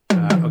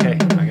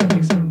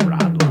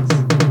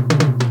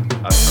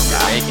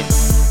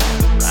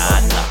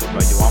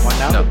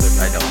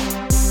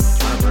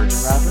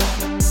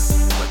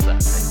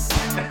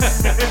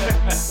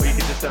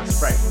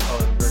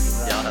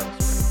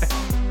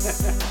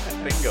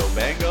Bingo,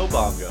 bango,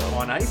 bongo.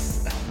 On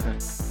ice.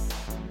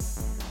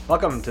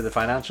 Welcome to the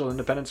Financial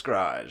Independence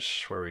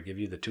Garage, where we give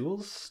you the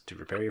tools to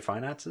repair your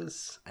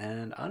finances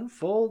and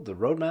unfold the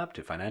roadmap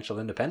to financial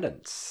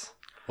independence.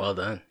 Well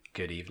done.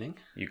 Good evening.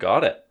 You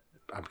got it.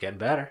 I'm getting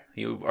better.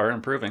 You are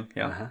improving.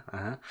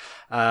 Yeah.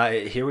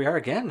 Here we are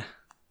again.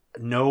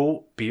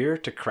 No beer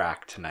to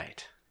crack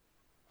tonight.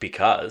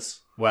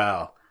 Because.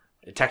 Well,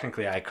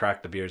 technically I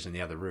cracked the beers in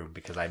the other room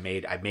because I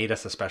made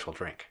us a special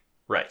drink.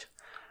 Right.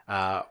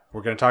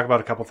 We're going to talk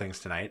about a couple things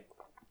tonight.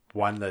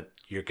 One that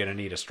you're going to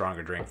need a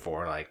stronger drink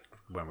for, like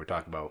when we're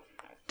talking about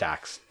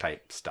tax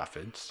type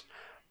stuffage.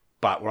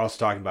 But we're also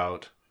talking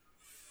about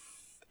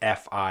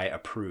FI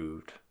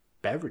approved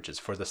beverages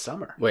for the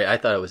summer. Wait, I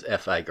thought it was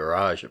FI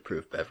Garage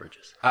approved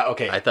beverages.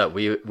 Okay. I thought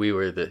we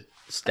were the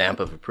stamp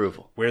of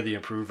approval. We're the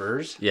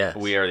approvers. Yes.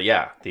 We are,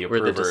 the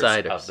approvers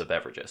deciders of the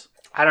beverages.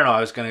 I don't know.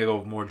 I was going to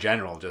go more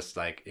general, just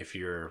like if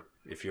you're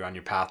on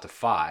your path to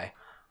FI,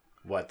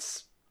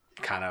 what's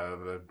kind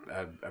of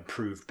a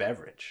approved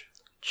beverage?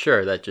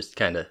 Sure, that just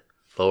kind of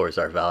lowers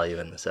our value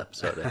in this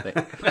episode, I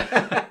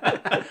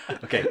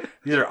think. Okay,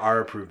 these are our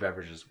approved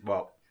beverages.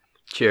 Well,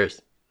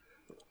 Cheers.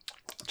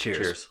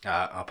 cheers.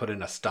 I'll put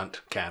in a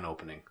stunt can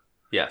opening.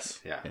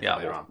 Yes. Yeah, Yeah.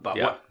 later on. But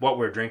Yeah. what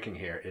we're drinking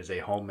here is a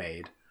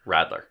homemade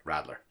Radler.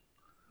 Radler.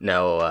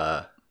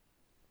 Now,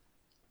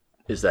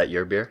 is that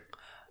your beer?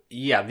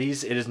 Yeah, it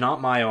is not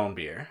my own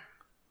beer,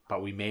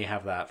 but we may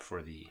have that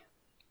for the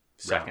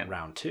Second.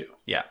 round two.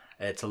 Yeah.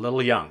 It's a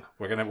little young.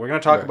 We're gonna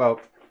talk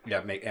about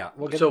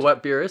we'll get So into-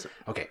 what beer is it?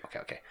 Okay.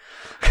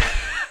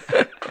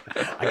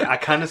 I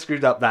kind of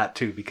screwed up that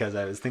too because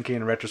I was thinking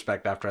in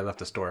retrospect after I left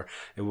the store,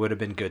 it would have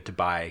been good to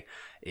buy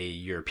a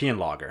European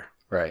lager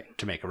Right.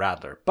 to make a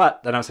Radler.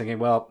 But then I was thinking,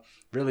 well,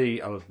 really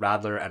a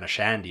Radler and a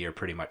Shandy are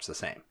pretty much the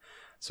same.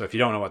 So if you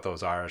don't know what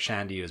those are, a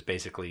Shandy is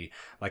basically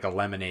like a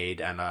lemonade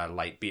and a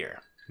light beer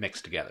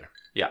mixed together.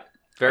 Yeah.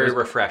 Very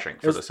refreshing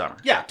for the summer.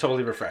 Yeah,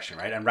 totally refreshing,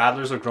 right? And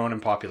Radlers have grown in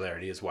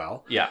popularity as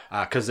well. Yeah.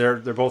 Because they're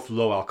both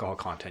low alcohol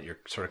content. You're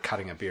sort of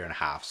cutting a beer in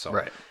half, so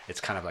Right.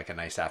 it's kind of like a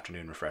nice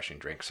afternoon refreshing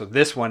drink. So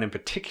this one in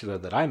particular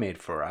that I made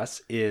for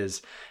us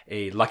is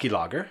a Lucky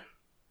Lager.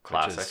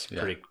 Classic. Which is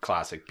pretty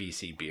classic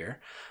BC beer.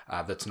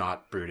 That's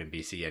not brewed in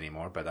BC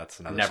anymore, but that's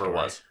another Never story.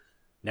 was.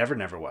 Never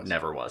was.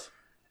 Never was.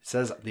 It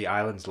says the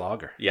Islands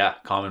Lager. Yeah.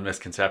 Common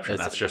misconception.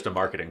 It's- That's just a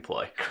marketing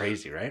ploy.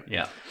 Crazy, right?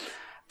 Yeah.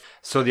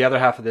 So the other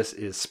half of this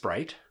is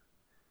Sprite,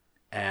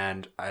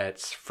 and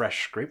it's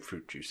fresh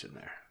grapefruit juice in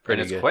there.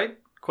 Pretty And it's good.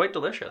 quite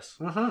delicious.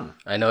 Mm-hmm.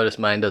 I noticed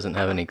mine doesn't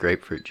have any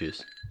grapefruit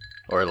juice.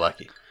 Or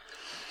Lucky.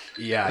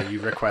 Yeah, you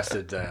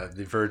requested the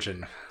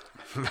virgin.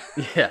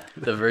 Yeah,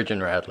 the Virgin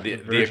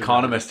Radler. The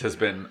Economist has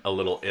been a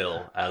little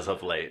ill as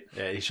of late.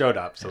 Yeah, he showed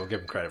up, so we'll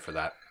give him credit for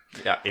that.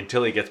 Yeah.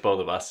 Until he gets both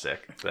of us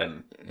sick,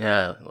 then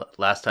Yeah,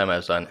 last time I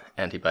was on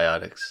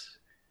antibiotics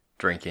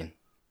drinking.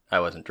 I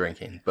wasn't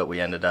drinking, but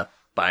we ended up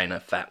buying a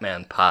Fat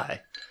Man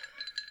pie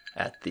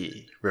at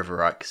the River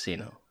Rock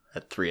Casino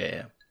at 3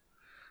 a.m.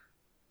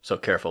 So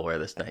careful where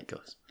this night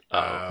goes.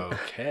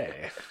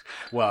 Okay.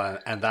 Well,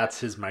 and that's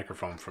his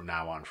microphone from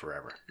now on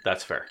forever.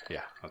 that's fair.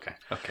 Yeah, okay.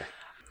 Okay.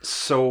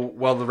 So,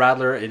 well, the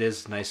Radler, it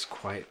is nice,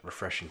 quiet,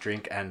 refreshing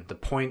drink. And the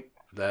point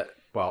that,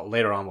 well,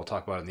 later on we'll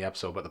talk about it in the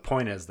episode, but the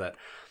point is that,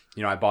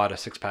 I bought a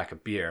 6-pack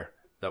of beer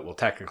that will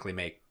technically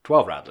make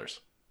 12 Radlers.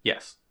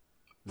 Yes.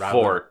 Radler.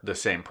 For the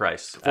same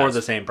price. For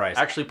the same price.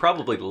 Actually,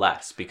 probably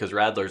less because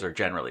Radlers are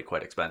generally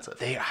quite expensive.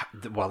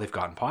 They've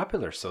gotten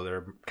popular, so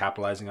they're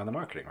capitalizing on the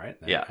marketing, right?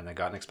 Yeah. And they've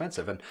gotten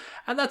expensive. And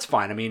that's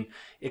fine. I mean,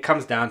 it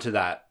comes down to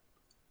that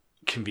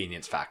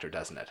convenience factor,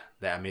 doesn't it?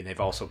 They've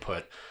also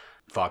put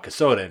vodka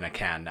soda in a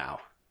can now.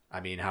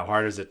 I mean, how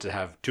hard is it to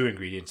have 2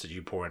 ingredients that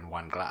you pour in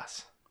 1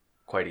 glass?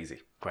 Quite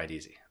easy. Quite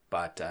easy.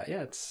 But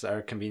it's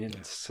our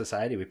convenient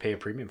society. We pay a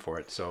premium for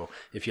it. So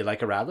if you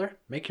like a Radler,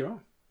 make your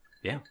own.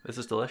 Yeah, this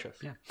is delicious.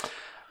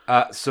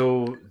 Yeah.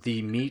 So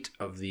the meat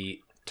of the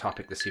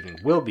topic this evening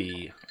will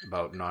be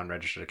about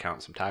non-registered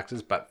accountants and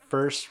taxes. But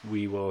first,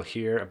 we will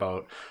hear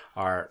about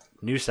our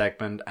new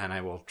segment, and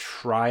I will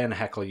try and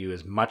heckle you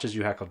as much as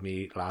you heckled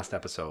me last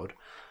episode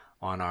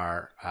on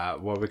our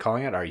what are we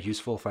calling it? Our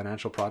useful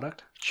financial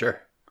product.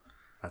 Sure.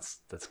 That's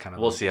kind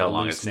of We'll see how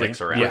long it loose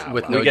sticks name. around. Yeah,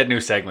 With we no- get new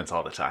segments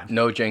all the time.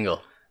 No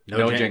jingle.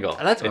 No jingle.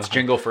 It's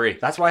jingle free.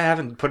 That's why I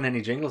haven't put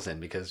any jingles in,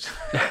 because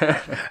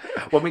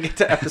when we get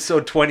to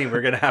episode 20,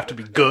 we're going to have to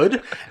be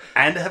good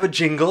and have a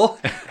jingle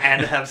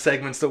and have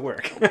segments that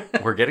work.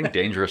 We're getting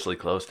dangerously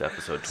close to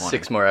episode 20.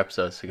 6 more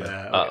episodes to go.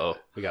 Uh-oh.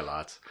 We got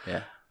lots.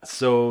 Yeah.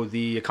 So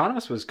the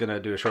Economist was going to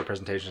do a short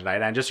presentation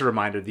tonight. And just a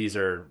reminder, these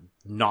are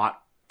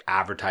not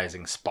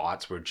advertising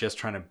spots. We're just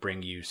trying to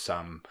bring you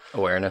some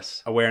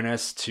Awareness.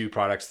 to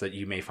products that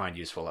you may find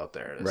useful out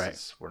there.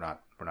 Right. We're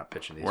not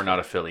pitching these. We're not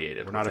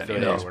affiliated. We're not with any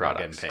of affiliated. these We're not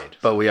getting products. paid.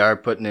 But we are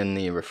putting in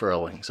the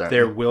referral links, aren't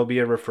There we? will be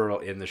a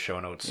referral in the show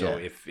notes. So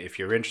Yeah. if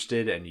you're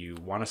interested and you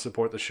want to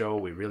support the show,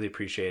 we really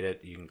appreciate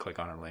it. You can click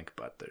on our link,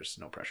 but there's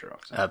no pressure.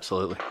 Obviously.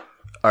 Absolutely.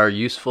 Our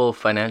useful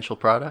financial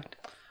product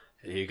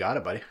You got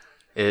it, buddy.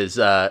 is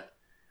going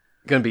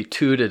to be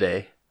 2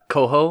 today.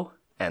 Coho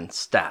and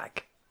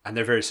Stack. And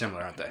they're very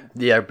similar, aren't they?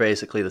 They are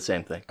basically the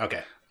same thing.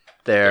 Okay.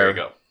 There They're you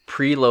go.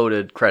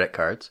 preloaded credit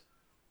cards.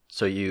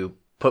 So you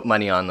put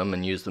money on them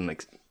and use them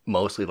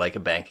mostly like a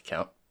bank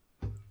account.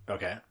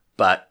 Okay.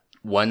 But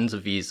one's a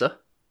Visa,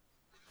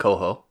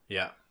 Koho,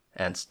 Yeah.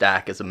 and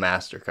Stack is a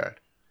MasterCard.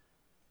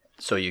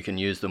 So you can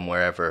use them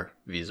wherever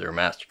Visa or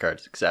MasterCard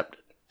is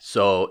accepted.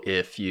 So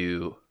if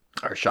you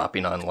are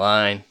shopping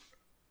online,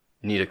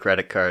 need a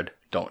credit card,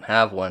 don't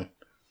have one,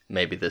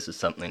 maybe this is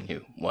something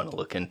you want to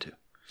look into.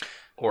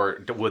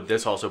 Or would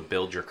this also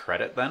build your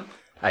credit then?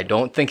 I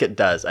don't think it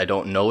does. I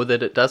don't know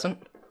that it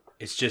doesn't.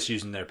 It's just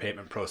using their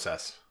payment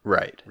process.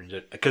 Right.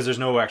 Because there's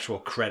no actual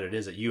credit,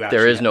 is it?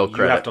 There is no You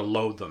credit. have to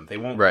load them. They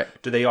won't. Right.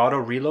 Do they auto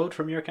reload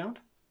from your account?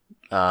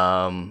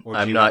 Or do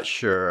I'm you not have-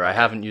 sure. I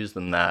haven't used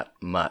them that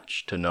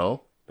much to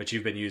know. But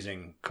you've been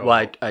using Koho.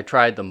 Well, I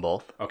tried them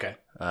both. Okay.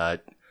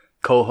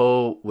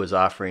 Koho was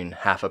offering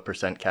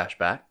 0.5% cash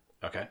back,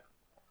 Okay.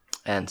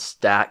 and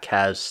Stack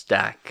has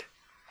Stack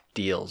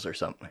deals or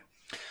something.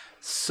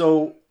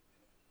 So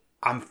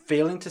I'm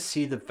failing to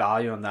see the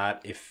value on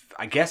that.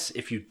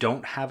 If you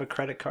don't have a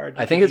credit card,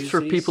 you I think can it's use for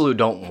these? people who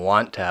don't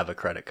want to have a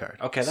credit card.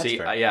 Okay, that's See,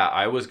 fair. yeah,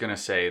 I was going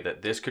to say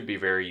that this could be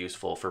very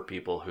useful for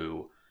people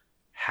who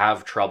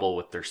have trouble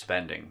with their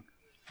spending,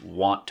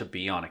 want to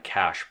be on a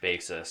cash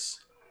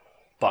basis,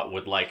 but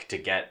would like to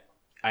get,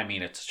 I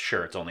mean, it's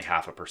only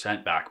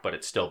 0.5% back, but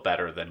it's still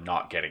better than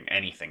not getting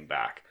anything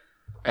back.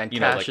 And You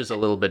know, cash like- is a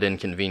little bit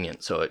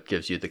inconvenient, so it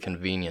gives you the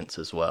convenience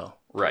as well.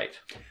 Right.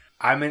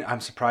 I'm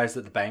surprised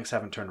that the banks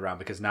haven't turned around,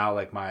 because now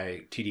like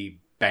my TD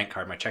bank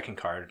card, my checking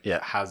card,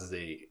 Yeah. has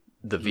the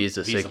The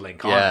Visa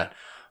link on yeah, it.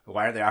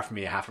 Why aren't they offering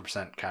me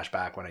 0.5% cash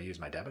back when I use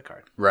my debit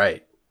card?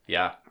 right.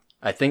 Yeah.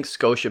 I think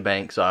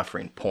Scotiabank's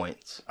offering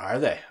points. Are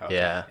they? Okay,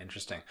 Yeah.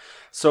 Interesting.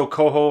 So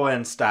Koho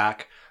and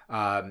Stack,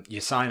 you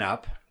sign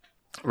up.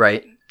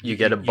 Right. You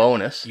get a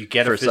bonus You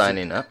get for a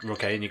signing up.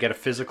 Okay, and you get a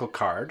physical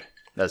card,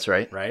 That's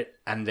right. right?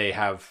 And they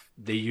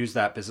use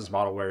that business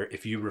model where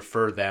if you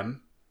refer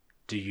them,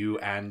 do you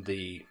and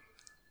the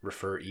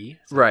referee?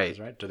 Is that Right.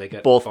 right? Do they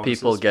get Both bonuses?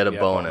 people get a Yeah,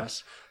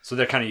 bonus. So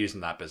they're kind of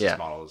using that business Yeah.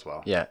 model as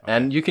well. Yeah.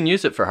 And you can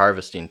use it for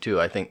harvesting too.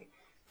 I think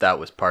that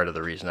was part of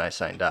the reason I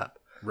signed up.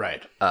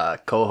 Right.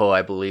 Koho,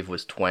 I believe,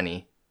 was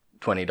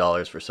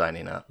 $20 for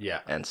signing up.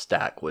 Yeah. And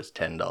Stack was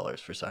 $10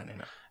 for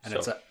signing up. And So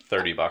it's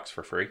 $30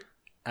 for free.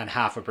 and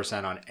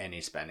 0.5% on any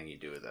spending you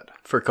do with it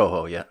For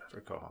Koho, yeah. for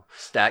Koho.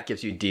 Stack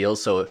gives you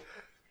deals. So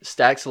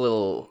Stack's a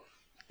little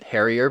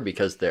hairier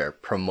because they're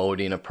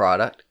promoting a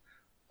product.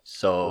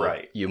 So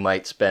Right. you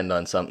might spend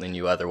on something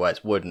you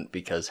otherwise wouldn't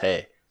because,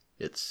 hey,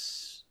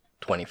 it's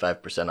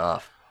 25%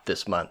 off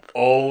this month.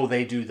 Oh,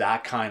 they do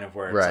that kind of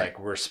where it's Right. like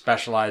we're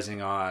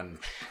specializing on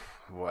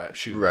what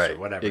shoes Right, or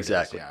whatever.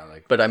 exactly. It is. Yeah,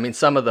 like But I mean,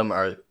 some of them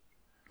are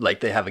like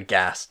they have a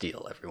gas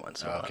deal every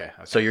once in a while. Okay,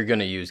 okay. So you're going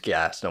to use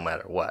gas no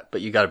matter what,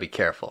 but you got to be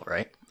careful,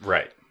 right?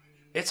 Right.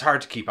 it's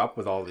hard to keep up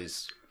with all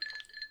these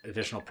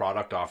additional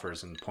product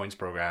offers and points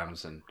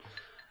programs, and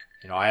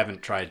I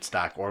haven't tried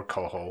Stack or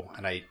Koho,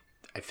 and I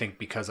think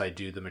because I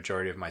do the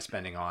majority of my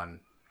spending on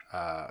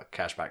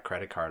cashback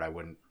credit card,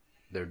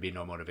 there'd be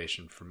no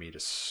motivation for me to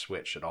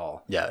switch at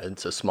all. Yeah,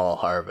 it's a small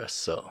harvest,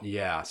 so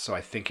Yeah, so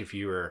I think if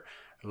you were,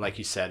 like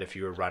you said, if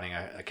you were running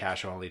a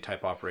cash only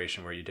type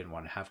operation where you didn't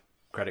want to have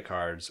credit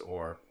cards,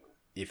 or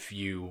if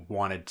you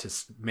wanted to,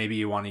 maybe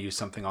you want to use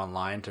something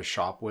online to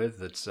shop with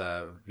that's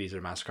Visa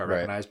or MasterCard Right.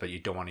 recognized, but you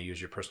don't want to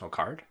use your personal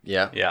card,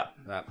 yeah, Yeah.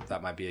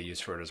 that might be a use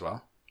for it as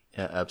well.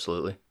 yeah,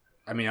 absolutely.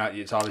 I mean,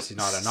 it's obviously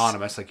not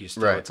anonymous, like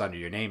Right. it's under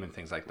your name and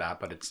things like that,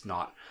 but it's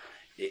not,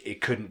 it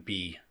couldn't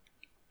be,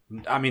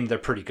 I mean, they're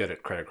pretty good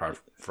at credit card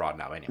fraud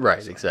now anyway.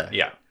 Right, so- exactly.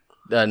 Yeah.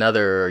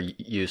 Another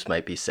use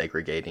might be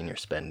segregating your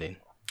spending.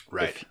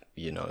 Right. If,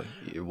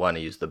 you want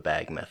to use the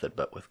bag method,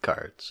 but with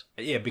cards.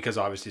 Yeah, because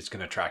obviously it's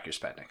going to track your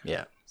spending.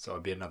 Yeah, So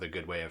it'd be another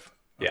good way of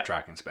Yeah.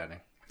 tracking spending.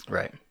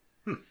 right.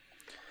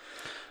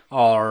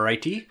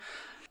 Alrighty.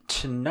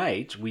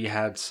 Tonight we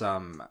had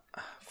some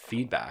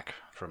feedback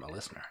from a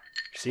listener.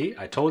 See,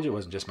 I told you it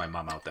wasn't just my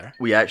mom out there.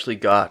 We actually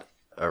got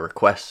a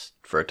request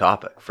for a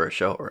topic for a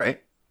show,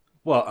 right?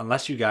 Well,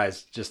 unless you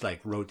guys just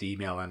like wrote the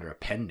email under a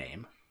pen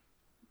name.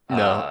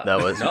 No, that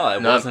was No,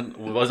 it not,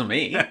 wasn't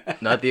me.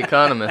 not the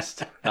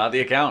Economist. Not the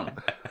accountant.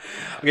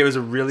 Okay, it was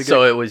a really good.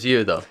 So it was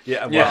you, though.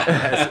 yeah, well,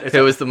 Yeah. it's- It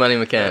was the money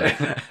mechanic.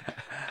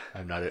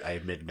 I'm not. I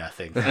admit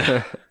nothing.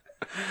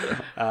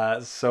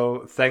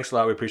 So thanks a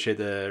lot. We appreciate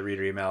the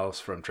reader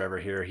emails from Trevor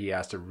here. He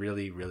asked a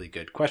really, really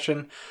good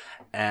question,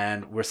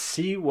 and we'll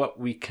see what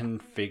we can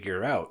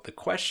figure out. The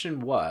question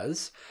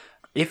was,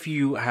 if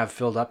you have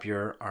filled up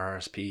your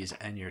RSPs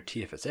and your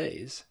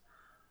TFSAs,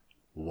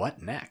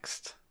 what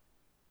next?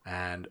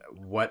 And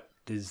what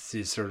is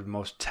the sort of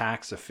most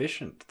tax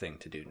efficient thing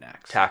to do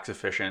next? Tax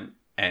efficient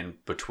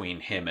and between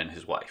him and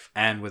his wife.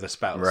 And with a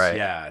spouse. Right.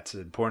 Yeah, it's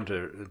important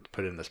to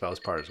put in the spouse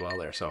part as well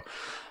there. So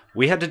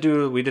we did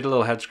a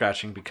little head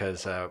scratching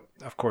because, of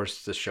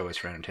course, this show is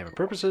for entertainment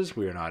purposes.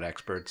 We are not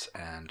experts,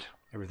 and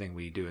everything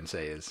we do and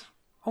say is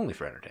only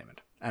for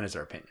entertainment and is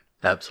our opinion.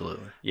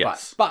 Absolutely.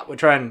 Yes. But we'll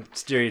try and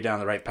steer you down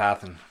the right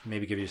path and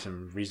maybe give you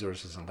some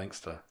resources and links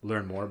to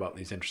learn more about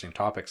these interesting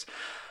topics.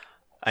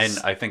 And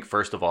I think,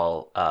 first of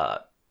all,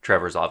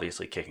 Trevor's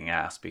obviously kicking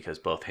ass because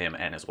both him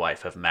and his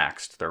wife have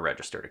maxed their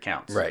registered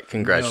accounts. Right.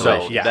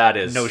 Congratulations. So that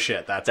is no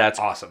shit. That's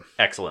awesome.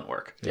 Excellent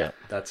work. Yeah.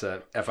 That's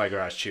a FI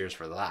Garage cheers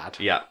for that.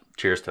 Yeah.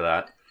 Cheers to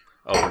that.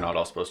 Oh, we're not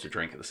all supposed to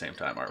drink at the same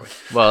time, are we?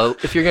 Well,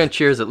 if you're going to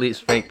cheers, at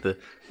least make the...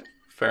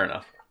 Fair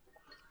enough.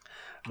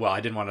 Well, I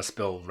didn't want to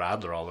spill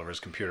Radler all over his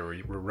computer.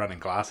 We're running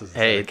glasses.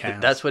 Hey,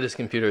 that's what his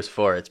computer's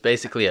for. It's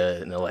basically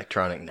an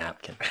electronic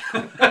napkin.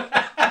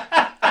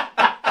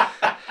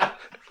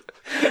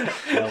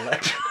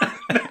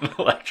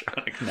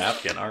 Electronic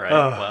napkin. All right.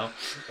 Oh. Well,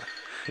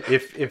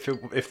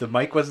 If the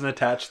mic wasn't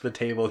attached to the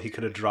table, he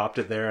could have dropped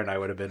it there, and I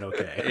would have been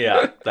okay.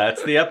 yeah,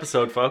 that's the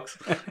episode, folks.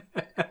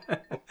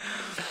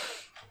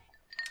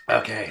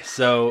 Okay,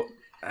 so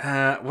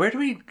how do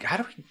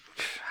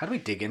we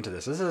dig into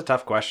this? This is a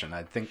tough question.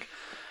 I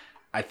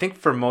think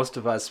for most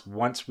of us,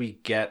 once we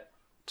get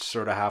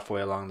sort of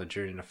halfway along the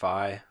journey to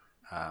FI,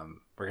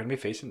 we're going to be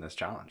facing this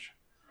challenge.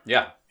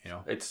 Yeah, You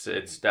know, it's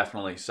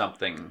definitely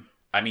something.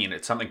 I mean,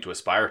 it's something to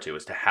aspire to,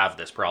 is to have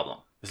this problem.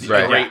 This is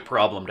Right. a great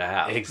problem to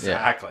have.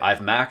 exactly. I've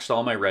maxed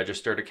all my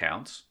registered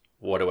accounts.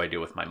 What do I do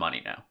with my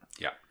money now?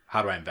 Yeah.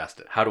 How do I invest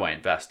it? How do I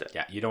invest it?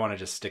 Yeah, you don't want to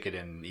just stick it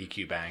in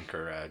EQ Bank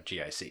or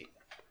GIC.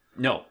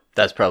 No.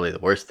 That's probably the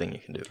worst thing you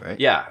can do, right?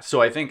 Yeah.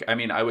 So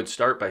I would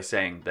start by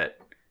saying that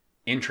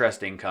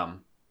interest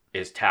income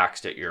is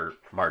taxed at your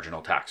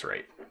marginal tax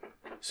rate.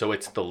 So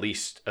it's the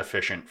least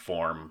efficient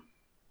form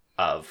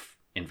of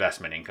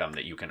investment income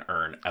that you can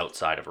earn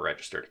outside of a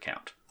registered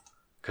account,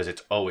 because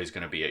it's always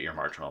going to be at your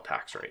marginal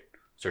tax rate.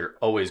 So you're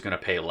always going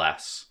to pay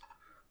less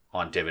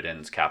on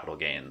dividends, capital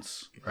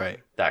gains,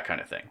 Right. that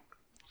kind of thing.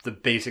 The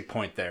basic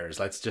point there is,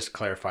 let's just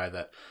clarify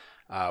that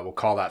we'll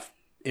call that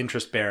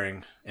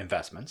interest-bearing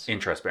investments.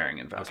 Interest-bearing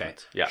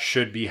investments. Yeah.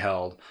 Should be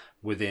held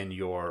within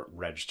your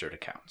registered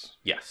accounts.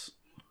 Yes.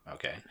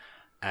 Okay.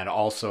 And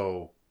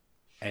also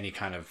any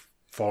kind of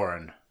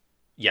foreign.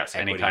 Yes.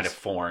 Any kind of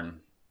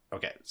foreign.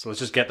 Okay. So let's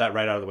just get that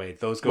right out of the way.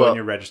 Those go in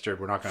your registered.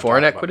 We're not going to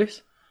Foreign talk about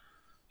equities?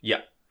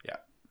 Yeah. Yeah.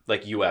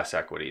 Like U.S.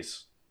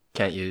 equities.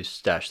 Can't you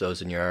stash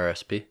those in your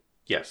RSP?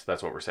 Yes,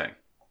 that's what we're saying.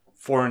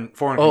 Foreign.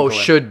 Oh, can go in.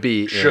 should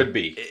be. Should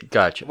be.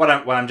 Gotcha.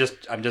 I'm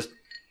just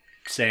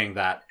saying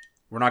that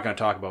we're not going to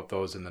talk about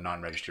those in the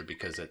non-registered,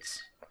 because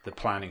the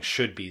planning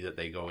should be that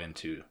they go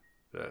into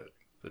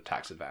the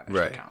tax advantage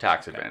Right. accounts.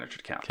 Tax Okay. advantage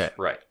accounts. Okay.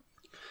 Right.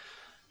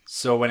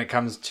 So when it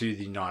comes to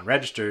the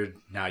non-registered,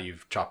 now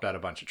you've chopped out a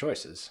bunch of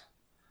choices.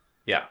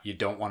 Yeah. You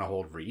don't want to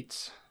hold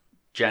REITs.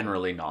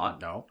 Generally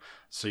not. No.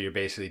 So you're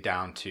basically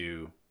down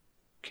to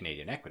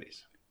Canadian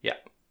equities. Yeah.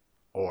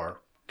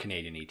 Or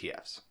Canadian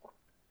ETFs.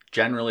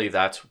 Generally,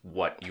 that's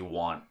what you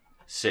want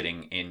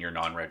sitting in your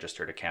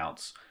non-registered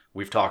accounts.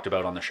 We've talked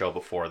about on the show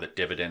before that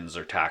dividends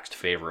are taxed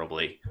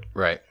favorably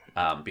Right.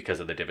 because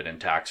of the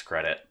dividend tax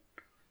credit.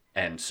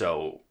 And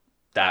so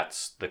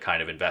that's the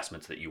kind of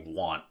investments that you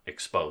want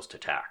exposed to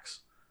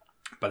tax.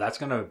 But that's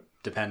going to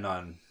depend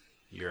on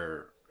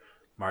your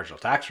marginal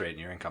tax rate and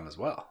your income as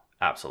well.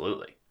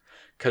 Absolutely.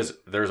 Because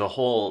there's the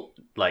whole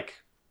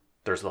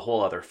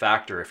other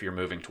factor if you're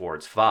moving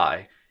towards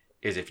FI,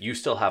 is if you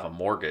still have a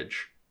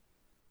mortgage,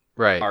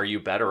 Right. are you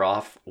better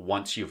off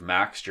once you've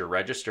maxed your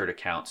registered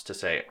accounts to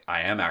say,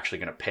 I am actually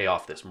going to pay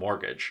off this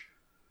mortgage,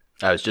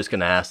 I was just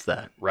going to ask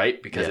that.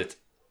 right? Because Yeah.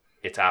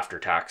 it's after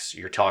tax.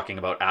 You're talking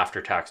about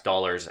after tax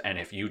dollars. And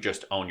if you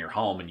just own your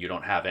home and you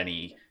don't have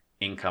any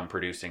income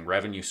producing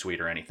revenue suite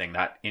or anything,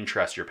 that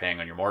interest you're paying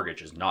on your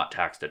mortgage is not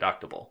tax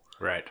deductible.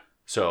 Right.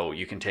 So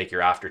you can take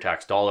your after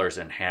tax dollars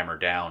and hammer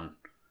down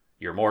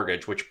your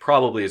mortgage, which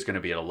probably is going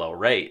to be at a low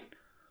rate,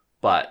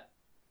 but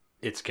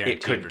It's it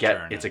guaranteed could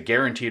return. it's a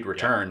guaranteed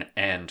return.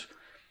 And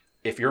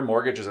if your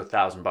mortgage is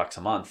 $1,000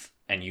 a month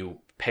and you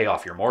pay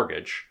off your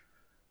mortgage,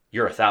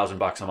 you're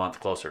 $1,000 a month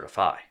closer to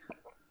FI.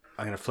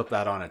 I'm going to flip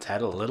that on its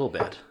head a little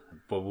bit,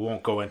 but we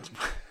won't go into...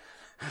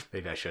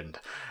 Maybe I shouldn't.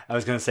 I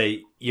was going to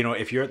say,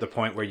 if you're at the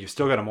point where you've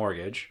still got a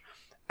mortgage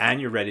and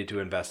you're ready to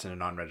invest in a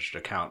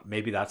non-registered account,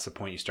 maybe that's the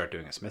point you start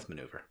doing a Smith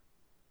maneuver.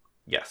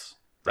 Yes,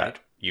 Right.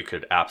 You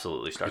could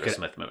absolutely start You a could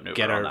Smith maneuver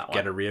Get on that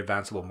one. a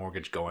readvanceable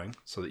mortgage going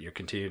so that you're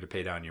continuing to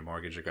pay down your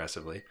mortgage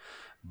aggressively,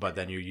 but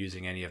then you're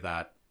using any of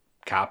that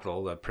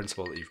capital, the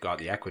principal that you've got,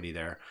 the equity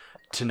there,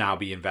 to now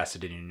be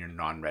invested in your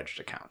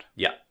non-registered account.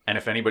 Yeah, and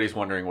if anybody's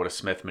wondering what a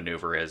Smith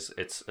maneuver is,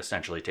 it's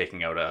essentially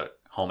taking out a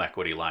home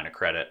equity line of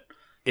credit.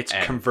 It's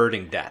And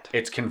converting debt.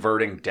 It's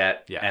converting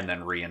debt Yeah. and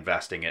then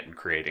reinvesting it and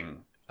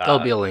creating... There'll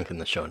be a link in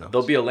the show notes.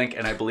 There'll be a link,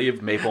 and I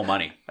believe Maple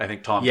Money. I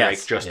think Tom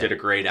Yes. Drake just did a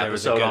great There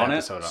was a episode good on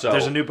episode it. on- So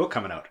There's a new book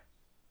coming out.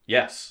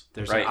 yes,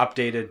 There's right. an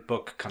updated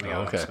book coming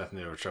out Okay. on Smith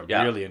maneuver, which I'm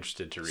Yeah. really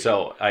interested to read.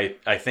 So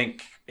I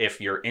think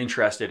if you're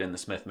interested in the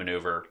Smith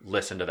maneuver,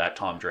 listen to that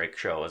Tom Drake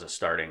show as a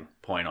starting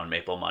point on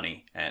Maple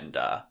Money and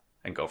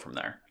go from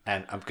there.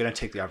 And I'm going to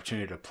take the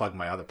opportunity to plug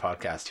my other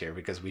podcast here,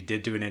 because we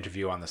did do an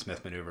interview on the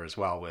Smith Maneuver as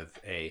well with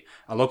a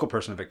local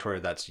person in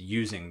Victoria that's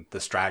using the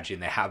strategy,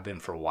 and they have been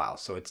for a while.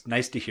 So it's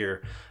nice to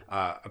hear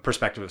a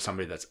perspective of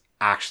somebody that's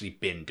actually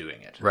been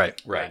doing it.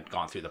 Right. And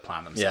gone through the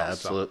plan themselves. Yeah,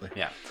 absolutely.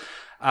 So,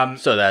 yeah.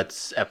 So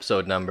that's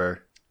episode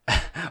number.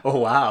 Oh,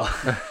 wow.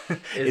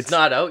 It's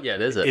not out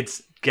yet, is it?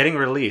 It's getting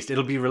released.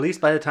 It'll be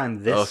released by the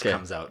time this Okay.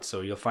 comes out.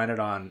 So you'll find it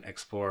on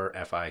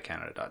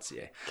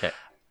exploreficanada.ca. Okay.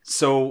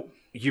 So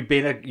you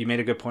made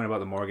a good point about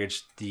the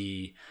mortgage.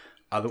 The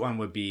other one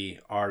would be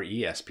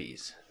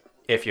RESPs.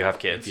 If you have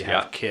kids, If you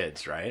have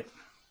kids, right?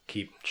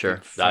 Sure.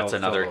 that's fill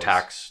another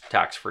those.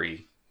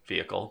 tax-free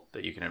vehicle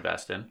that you can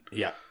invest in.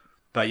 Yeah.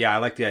 But yeah, I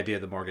like the idea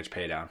of the mortgage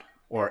pay down.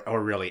 Or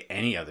really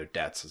any other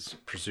debts, as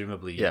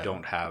presumably you Yeah.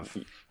 don't have.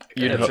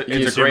 It's a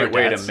consumer great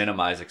way debts. to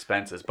minimize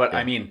expenses. But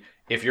I mean,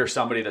 if you're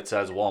somebody that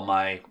says, well,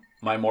 my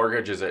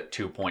mortgage is at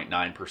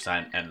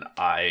 2.9% and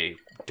I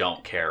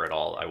don't care at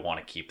all, I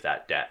want to keep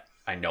that debt,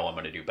 I know I'm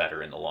going to do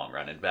better in the long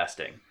run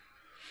investing,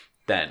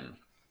 then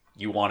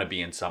you want to be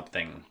in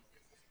something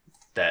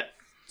that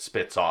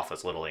spits off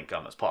as little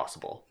income as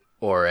possible.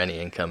 Or any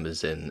income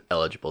is in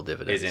eligible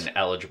dividends. Is in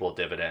eligible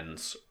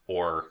dividends,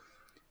 or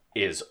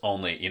is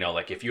only,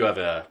 like if you have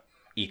a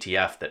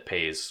ETF that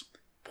pays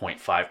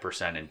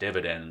 0.5% in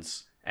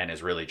dividends and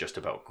is really just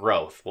about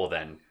growth, well,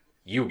 then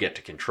you get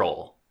to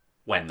control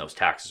when those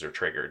taxes are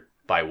triggered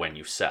by when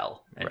you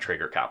sell and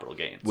trigger capital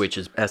gains. Which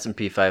is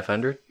S&P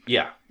 500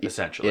 Yeah,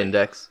 essentially.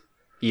 index,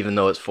 even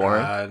though it's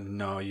foreign.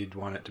 No, you'd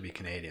want it to be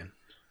Canadian.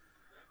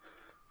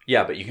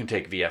 Yeah, but you can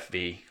take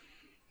VFV.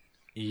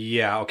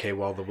 Yeah, okay,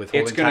 well, the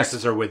withholding gonna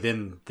taxes are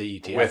within the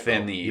ETF.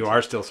 Within though. the You ETF.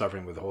 are still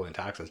suffering withholding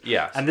taxes.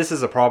 Yes. And this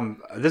is a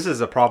problem. This is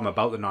a problem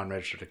about the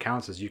non-registered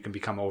accounts, is you can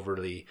become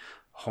overly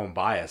home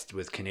biased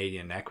with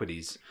Canadian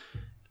equities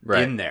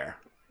Right. in there,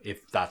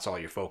 if that's all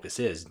your focus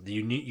is.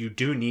 You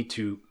do need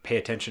to pay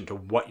attention to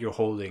what you're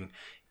holding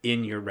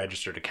in your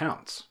registered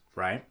accounts,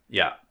 right?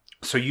 Yeah.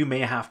 So you may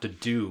have to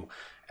do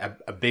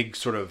a big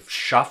sort of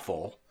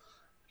shuffle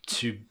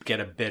to get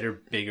a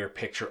bigger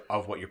picture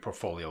of what your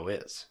portfolio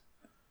is.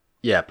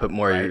 Yeah, put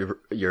more Right.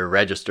 your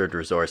registered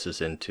resources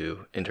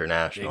into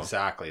international.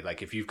 Exactly.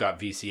 Like if you've got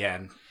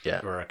VCN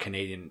Yeah. or a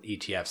Canadian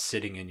ETF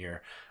sitting in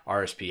your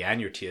RSP and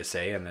your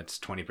TSA, and it's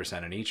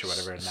 20% in each or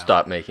whatever. And now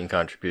Stop making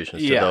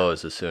contributions to Yeah.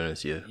 those as soon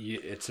as you.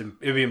 it'd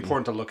be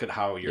important to look at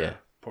how your Yeah.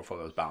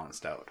 portfolio is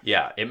balanced out.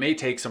 Yeah. It may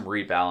take some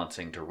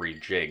rebalancing to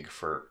rejig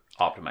for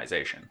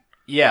optimization.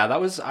 Yeah,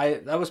 that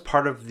was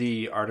part of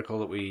the article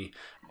that we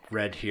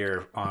read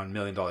here on $1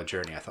 Million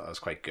Journey. I thought that was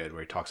quite good,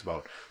 where he talks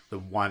about the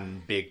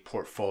one big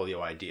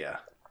portfolio idea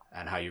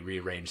and how you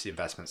rearrange the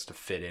investments to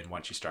fit in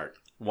once you start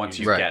Once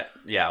you Right.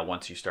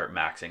 once you start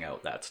maxing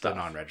out that the stuff.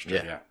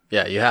 non-registered. Yeah.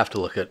 Yeah, you have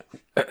to look at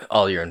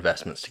all your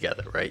investments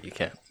together, right? You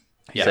can't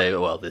Yeah. say,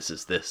 well, this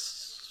is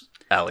this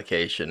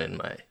allocation in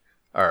my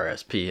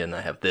RSP and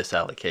I have this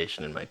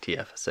allocation in my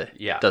TFSA.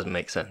 Yeah. It doesn't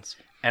make sense.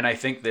 And I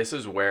think this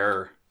is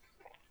where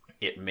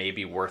it may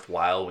be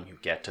worthwhile when you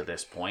get to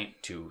this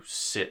point to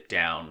sit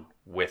down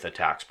with a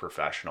tax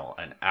professional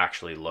and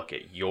actually look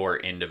at your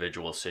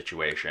individual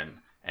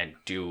situation and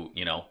do,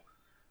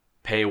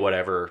 pay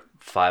whatever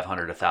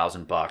 $500,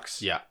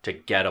 $1,000 Yeah. to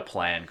get a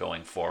plan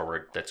going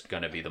forward that's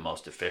going to be the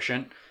most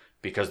efficient,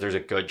 because there's a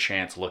good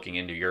chance looking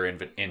into your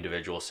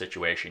individual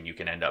situation, you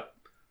can end up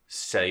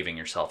saving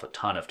yourself a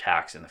ton of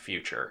tax in the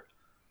future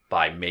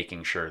by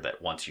making sure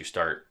that once you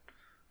start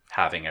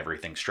having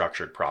everything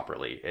structured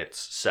properly, it's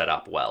set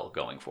up well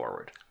going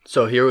forward.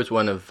 So here was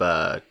one of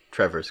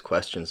Trevor's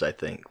questions, I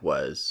think,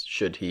 was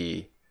should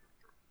he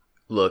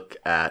look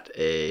at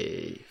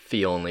a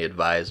fee-only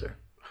advisor?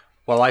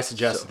 Well, I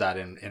suggested that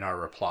in our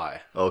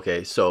reply.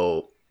 Okay,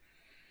 so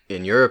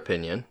in your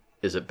opinion,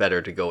 is it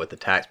better to go with a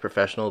tax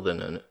professional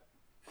than a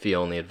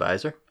fee-only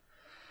advisor?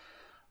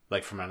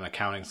 Like from an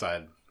accounting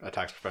side, a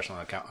tax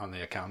professional on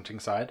the accounting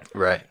side.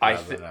 Right.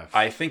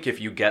 I think if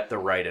you get the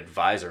right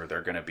advisor,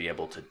 they're going to be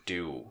able to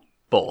do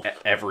Both.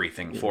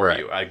 everything for Right.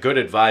 you. A good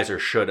advisor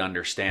should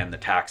understand the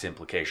tax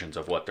implications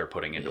of what they're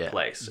putting into Yeah.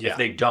 place. Yeah. If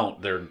they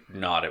don't, they're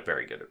not a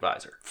very good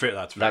advisor.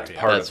 That's That's fair,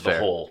 part That's of the fair.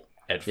 whole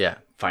Yeah.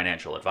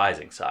 financial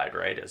advising side,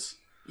 right? Is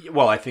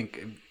Well, I'd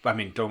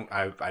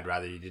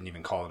rather you didn't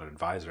even call it an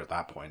advisor at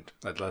that point.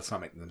 Let's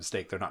not make the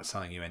mistake. They're not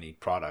selling you any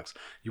products.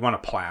 You want a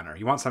planner.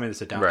 You want somebody to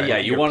sit down. Right. and yeah, look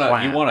at you your want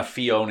plan. a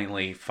fee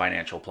only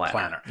financial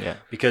planner. Yeah.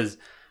 Because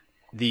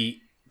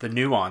the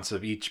nuance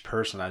of each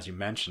person, as you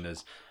mentioned,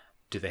 is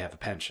do they have a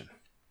pension?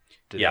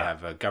 Do Yeah. they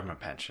have a government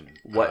pension?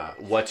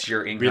 What's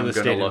your real income going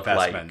estate to look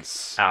like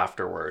investments.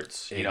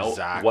 afterwards?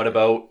 Exactly. What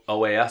about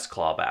OAS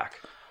clawback?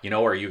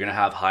 Are you going to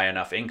have high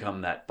enough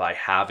income that by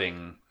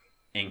having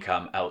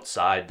income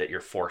outside that you're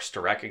forced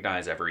to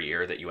recognize every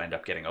year that you end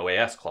up getting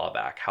OAS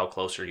clawback? How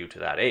close are you to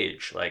that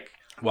age?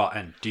 Well,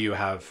 and do you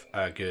have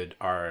a good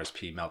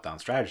RRSP meltdown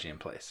strategy in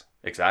place?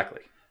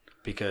 Exactly.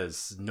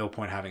 Because no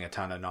point having a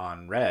ton of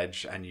non-reg,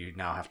 and you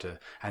now have to,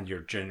 and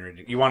you're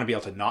generating. You want to be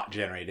able to not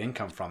generate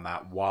income from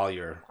that while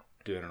you're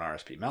doing an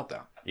RSP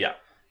meltdown. Yeah.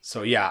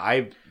 So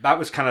yeah, that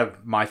was kind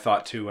of my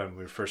thought too when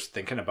we were first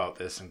thinking about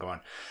this and going,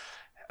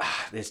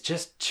 there's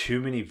just too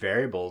many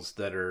variables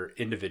that are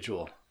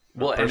individual.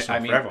 Well, and personal I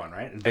mean, for everyone,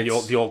 right?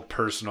 The old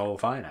personal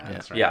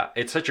finance, right? Yeah,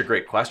 it's such a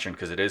great question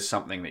because it is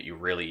something that you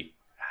really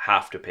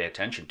have to pay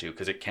attention to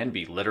because it can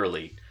be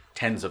literally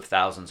tens of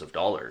thousands of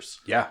dollars.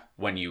 Yeah.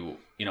 When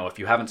if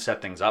you haven't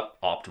set things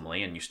up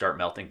optimally and you start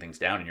melting things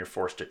down and you're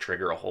forced to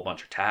trigger a whole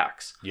bunch of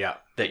tax Yeah.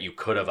 that you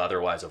could have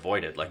otherwise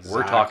avoided. Like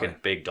we're Exactly. talking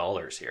big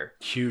dollars here.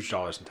 Huge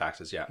dollars in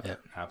taxes. Yeah.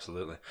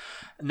 Absolutely.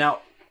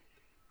 Now,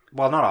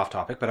 well, not off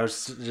topic, but I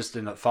was just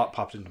in a thought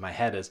popped into my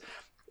head is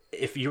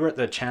if you were at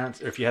the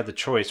chance, or if you had the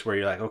choice where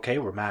you're like, okay,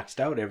 we're maxed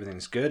out,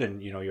 everything's good,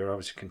 and you're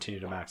obviously continue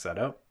to max that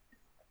out.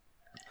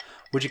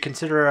 Would you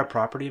consider a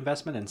property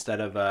investment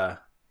instead of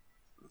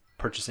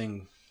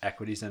purchasing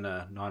equities in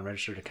a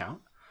non-registered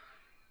account?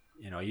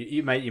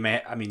 You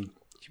may. I mean,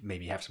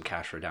 maybe have some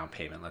cash for a down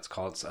payment. Let's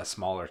call it a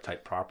smaller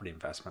type property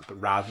investment.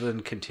 But rather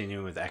than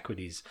continuing with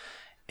equities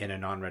in a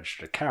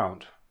non-registered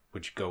account,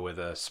 would you go with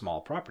a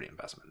small property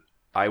investment?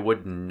 I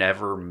would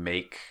never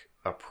make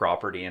a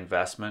property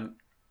investment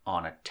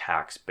on a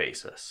tax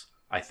basis.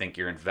 I think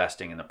you're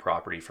investing in the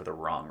property for the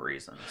wrong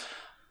reasons.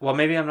 Well,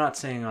 maybe I'm not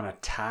saying on a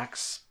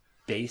tax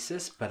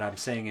basis, but I'm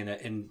saying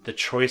in the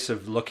choice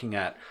of looking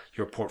at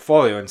your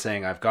portfolio and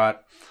saying I've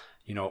got,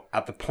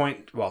 at the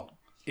point, well,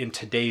 in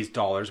today's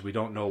dollars, we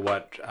don't know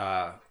what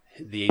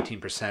the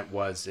 18%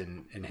 was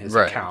in his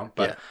account,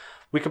 but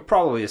we could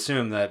probably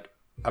assume that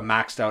a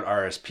maxed out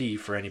RSP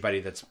for anybody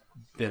that's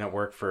been at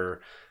work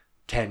for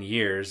 10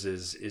 years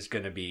is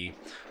going to be,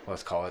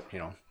 let's call it,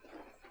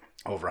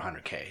 over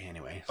 100K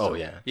anyway. So,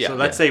 So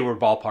let's say we're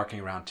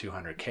ballparking around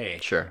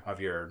 200K. Sure. Of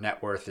your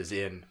net worth is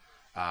in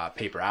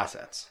paper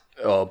assets.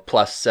 Oh,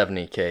 plus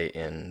 70K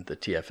in the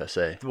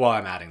TFSA. Well,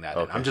 I'm adding that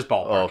in. I'm just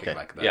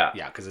ballparking.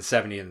 Because it's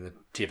 70 in the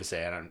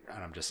TFSA, and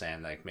I'm just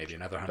saying like maybe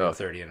another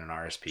 130 in an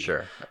RSP.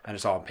 Sure. And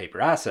it's all in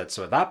paper assets.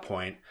 So at that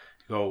point,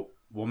 you go,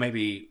 well,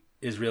 maybe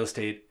is real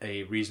estate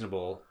a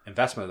reasonable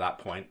investment at that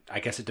point? I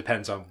guess it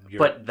depends on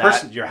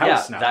your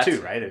house now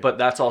too, right? But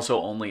that's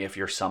also only if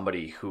you're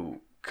somebody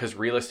who, because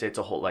real estate's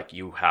a whole, like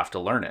you have to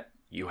learn it.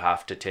 You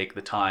have to take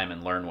the time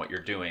and learn what you're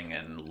doing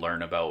and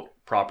learn about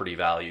property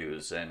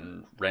values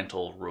and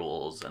rental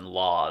rules and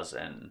laws,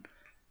 and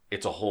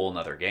it's a whole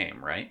nother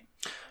game, right?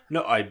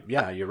 No,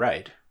 you're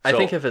right. I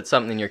think if it's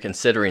something you're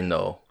considering,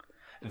 though,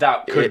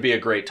 that could be a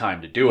great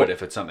time to do it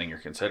if it's something you're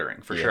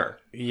considering, for sure.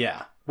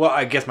 Yeah. Well,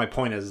 I guess my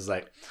point is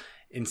like,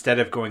 instead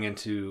of going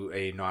into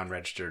a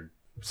non-registered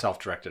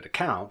self-directed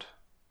account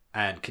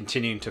and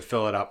continuing to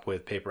fill it up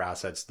with paper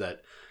assets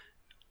that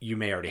you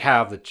may already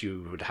have that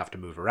you would have to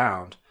move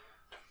around,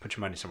 put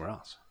your money somewhere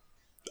else.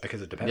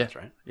 Because it depends,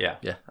 right? Yeah.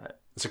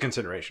 It's a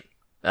consideration.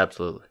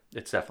 Absolutely.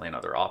 It's definitely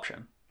another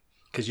option.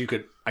 Because you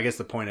could, I guess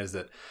the point is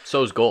that...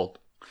 So is gold.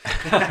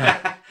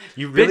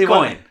 You really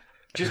Bitcoin.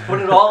 Just put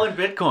it all in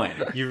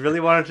Bitcoin. You really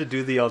wanted to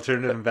do the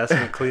alternative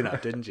investment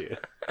cleanup, didn't you?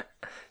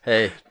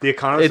 Hey. The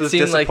economist was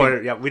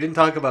disappointed. Yeah, we didn't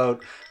talk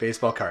about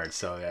baseball cards,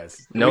 so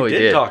yes. No, we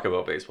did talk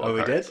about baseball cards.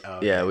 Oh, we did? Oh,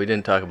 okay. Yeah, we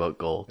didn't talk about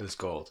gold. It was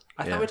gold.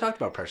 I thought we talked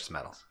about precious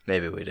metals.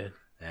 Maybe we did.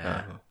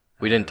 Yeah.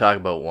 We didn't talk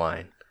about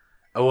wine.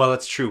 Oh, well,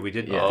 that's true. We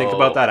did think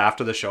about that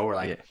after the show. We're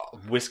like,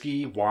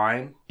 whiskey,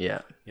 wine.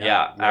 Yeah.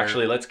 Yeah,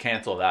 actually, let's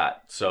cancel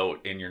that. So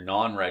in your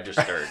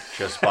non-registered,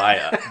 just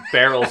buy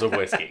barrels of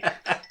whiskey.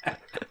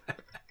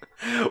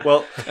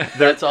 Well,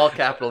 that's all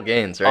capital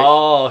gains, right?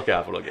 All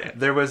capital gains.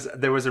 There was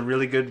a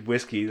really good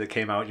whiskey that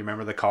came out. You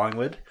remember the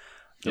Collingwood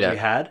that we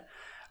had?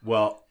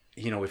 Well,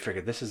 we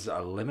figured this is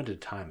a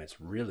limited time. It's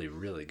really,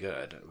 really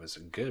good. It was a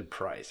good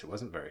price. It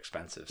wasn't very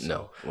expensive. So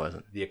no, it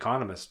wasn't. The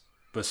economist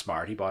was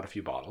smart. He bought a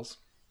few bottles.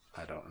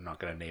 I'm not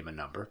going to name a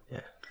number. Yeah,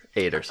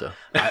 8 or so.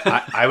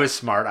 I was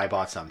smart. I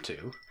bought some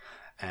too.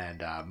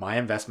 And my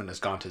investment has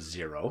gone to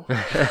zero.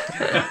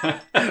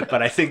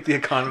 But I think the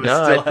economist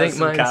still has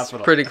some capital.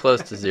 Mine's pretty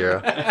close to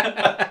zero.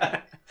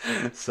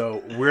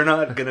 So we're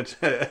not going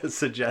to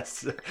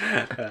suggest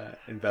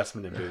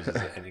investment in booze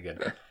is any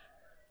good.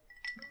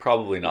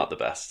 Probably not the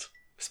best,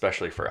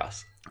 especially for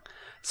us.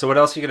 So what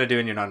else are you going to do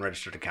in your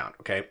non-registered account?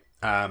 Okay.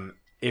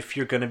 If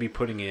you're going to be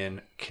putting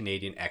in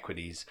Canadian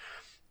equities,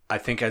 I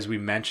think as we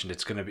mentioned,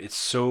 it's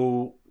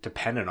so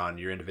dependent on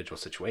your individual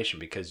situation,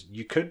 because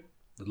you could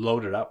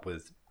load it up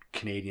with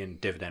Canadian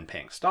dividend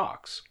paying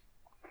stocks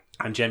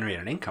and generate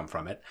an income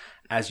from it.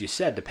 As you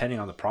said, depending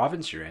on the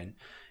province you're in,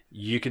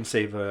 you can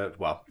save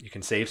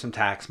some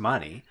tax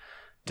money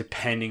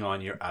depending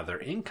on your other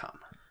income.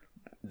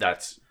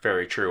 That's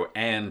very true.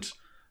 And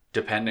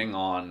depending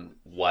on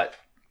what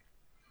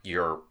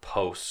your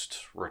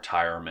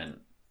post-retirement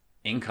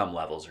income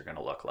levels are going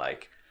to look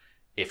like,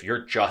 if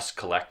you're just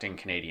collecting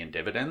Canadian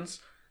dividends,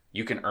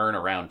 you can earn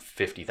around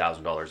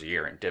 $50,000 a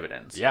year in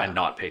dividends and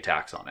not pay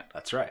tax on it.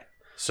 That's right.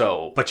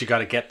 So, but you got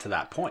to get to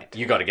that point.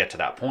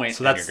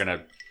 So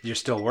you're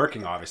still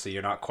working, obviously.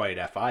 You're not quite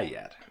FI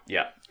yet.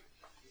 Yeah.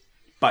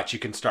 But you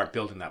can start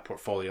building that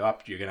portfolio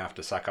up. You're going to have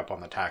to suck up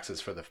on the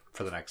taxes for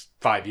the next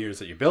 5 years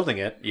that you're building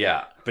it.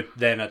 Yeah. But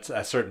then at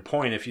a certain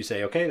point, if you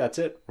say, okay, that's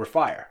it, we're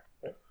fire.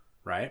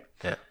 right?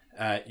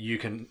 Yeah. You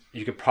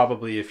could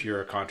probably, if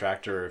you're a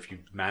contractor, or if you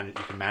can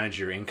manage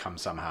your income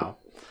somehow,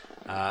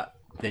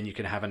 then you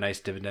can have a nice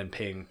dividend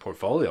paying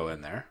portfolio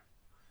in there,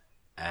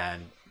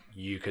 and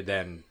you could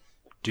then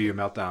do your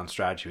meltdown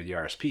strategy with the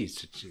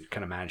RSPs to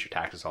kind of manage your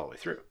taxes all the way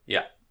through.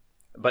 Yeah.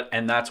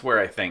 And that's where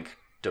I think,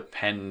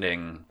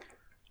 depending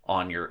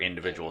on your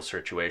individual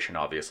situation,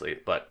 obviously,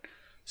 but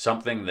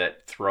something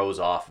that throws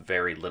off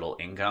very little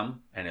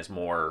income and is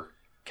more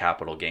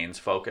capital gains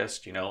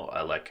focused,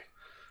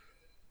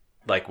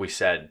 like we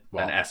said,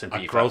 an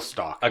S&P. A growth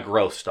stock. A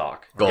growth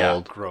stock. Gold.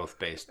 Yeah. Growth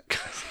based.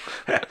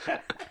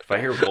 If I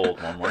hear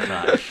gold one more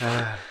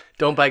time.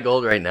 Don't buy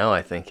gold right now,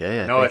 I think.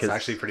 I No, think it's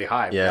actually pretty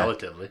high,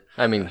 relatively.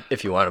 I mean,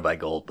 if you want to buy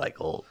gold, buy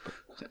gold.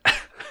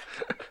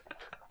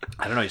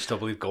 I don't know. You still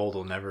believe gold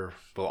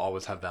will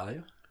always have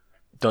value?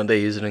 Don't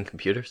they use it in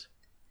computers?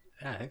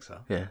 Yeah, I think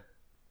so. Yeah.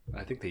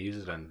 I think they use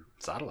it in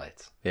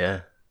satellites.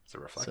 Yeah. It's a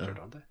reflector,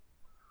 don't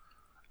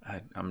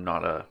they? I'm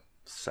not a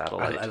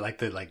satellite. I like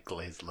the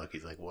glazed look.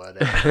 He's like, what?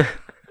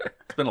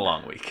 It's been a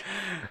long week.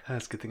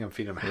 That's a good thing I'm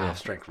feeding him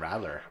half-strength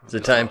Rattler. Is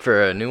it time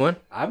for a new one?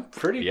 I'm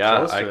pretty Yeah,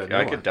 close to it.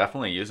 I could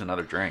definitely use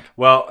another drink.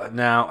 Well,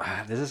 now,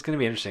 this is going to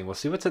be interesting. We'll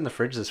see what's in the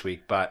fridge this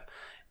week, but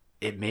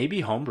it may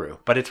be homebrew.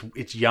 But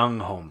it's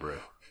young homebrew.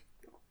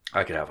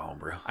 I could have a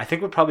homebrew. I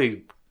think we're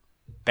probably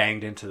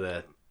banged into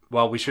the...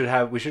 Well, we should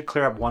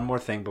clear up one more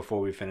thing before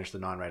we finish the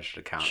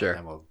non-registered account. Sure. And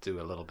then we'll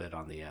do a little bit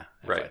on the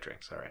right.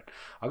 drinks. All right.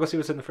 I'll go see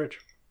what's in the fridge.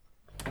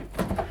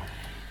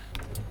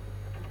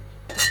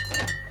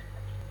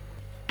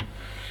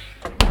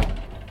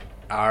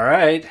 All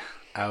right.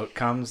 Out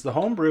comes the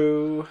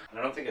homebrew.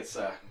 I don't think it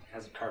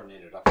hasn't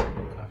carbonated up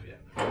enough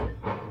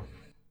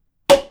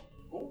yet.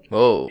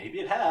 Whoa. Maybe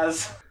it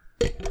has.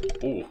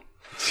 Ooh.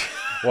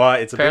 Well,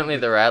 it's Apparently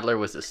the Rattler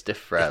was a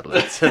stiff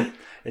Rattler.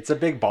 it's a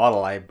big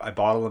bottle. I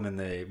bottle them in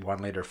the 1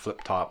 liter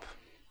flip top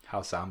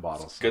house sound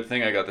bottles. Good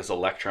thing I got this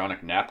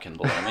electronic napkin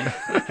below me.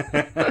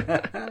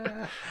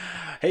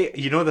 Hey,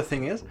 you know the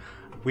thing is,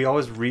 we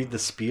always read the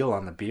spiel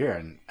on the beer,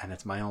 and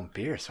it's my own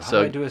beer. So how do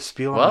I do a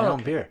spiel on my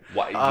own beer?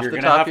 Why, Off you're the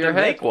going to top have of your to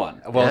head. make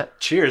one. Well, Yeah.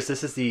 cheers.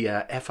 This is the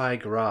FI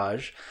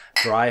Garage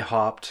dry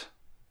hopped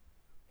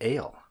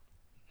ale.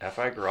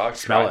 FI Garage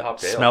Smell Dry it.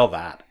 Hopped Ale. Smell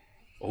that.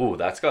 Oh,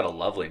 that's got a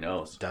lovely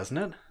nose. Doesn't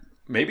it?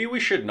 Maybe we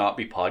should not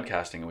be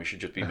podcasting and we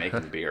should just be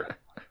making beer.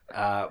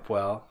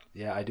 Well,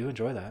 yeah, I do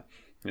enjoy that.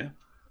 Yeah.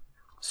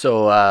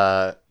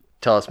 So,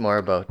 tell us more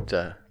about...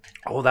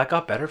 Oh, that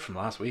got better from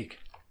last week.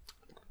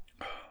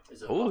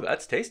 Oh,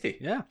 that's tasty.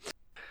 Yeah.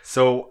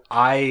 So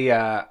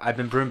I've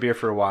been brewing beer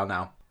for a while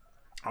now.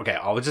 Okay,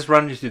 I'll just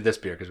run you through this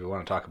beer because we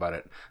want to talk about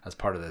it as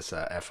part of this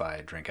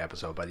FI drink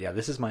episode. But yeah,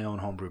 this is my own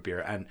homebrew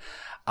beer, and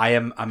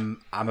I'm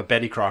a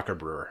Betty Crocker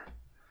brewer.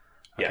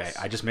 Okay, Yes.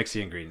 I just mix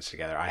the ingredients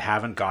together. I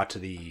haven't got to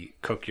the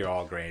cook your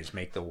all grains,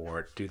 make the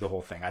wort, do the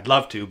whole thing. I'd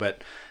love to,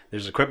 but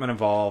there's equipment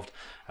involved,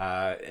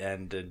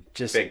 and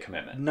just Big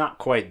commitment. not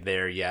quite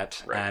there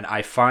yet. Right. And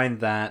I find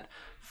that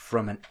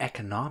from an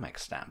economic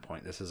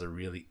standpoint, this is a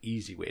really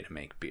easy way to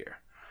make beer.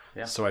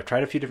 Yeah. So I've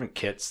tried a few different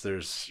kits.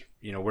 There's,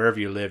 wherever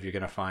you live, you're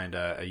going to find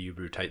a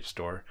Ubrew type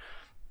store.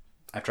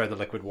 I've tried the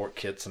liquid wort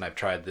kits, and I've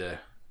tried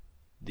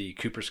the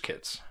Cooper's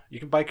kits. You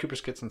can buy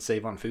Cooper's kits and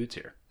save on foods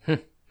here.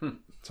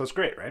 So it's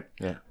great, right?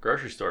 Yeah.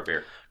 Grocery store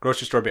beer.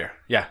 Grocery store beer.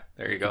 Yeah.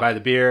 There you go. Buy the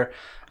beer.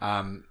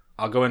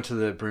 I'll go into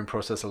the brewing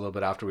process a little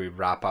bit after we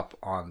wrap up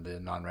on the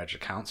non-reg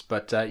accounts.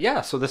 But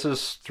yeah, so this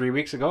is 3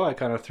 weeks ago. I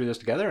kind of threw this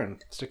together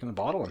and stick it in the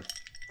bottle, and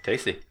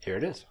Tasty. here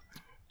it is.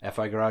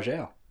 FI Garage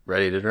Ale.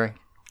 Ready to drink.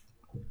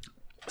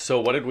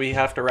 So what did we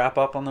have to wrap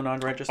up on the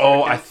non-registered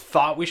Oh, account? I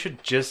thought we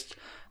should just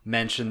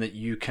mention that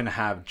you can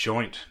have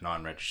joint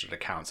non-registered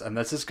accounts, and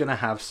this is going to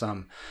have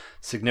some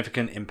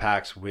significant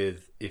impacts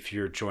with if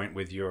you're joint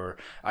with your...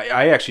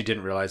 I actually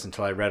didn't realize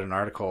until I read an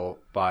article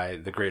by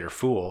The Greater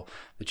Fool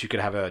that you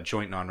could have a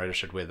joint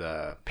non-registered with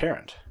a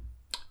parent.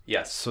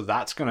 Yes. So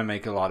that's going to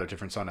make a lot of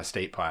difference on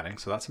estate planning.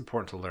 So that's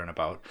important to learn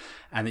about.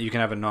 And that you can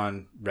have a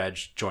non-reg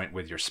joint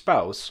with your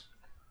spouse,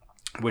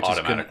 which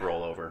Automatic is going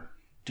rollover.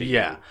 to...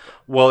 Yeah.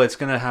 Well, it's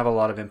going to have a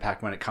lot of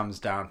impact when it comes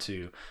down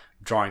to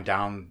drawing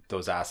down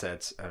those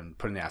assets and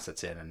putting the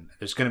assets in. And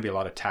there's going to be a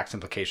lot of tax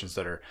implications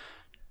that are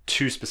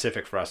too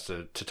specific for us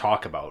to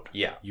talk about.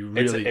 Yeah. You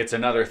really... It's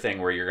another thing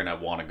where you're going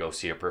to want to go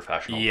see a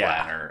professional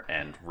Yeah. planner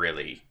and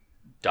really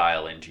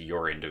dial into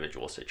your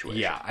individual situation.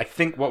 Yeah. I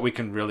think what we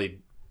can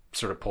really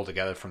sort of pull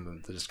together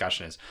from the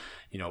discussion is,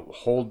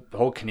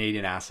 hold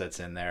Canadian assets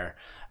in there.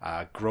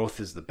 Growth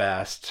is the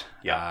best.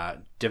 Yeah.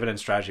 Dividend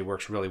strategy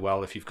works really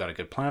well if you've got a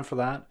good plan for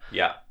that.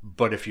 Yeah.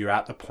 But if you're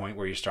at the point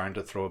where you're starting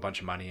to throw a bunch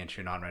of money into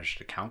your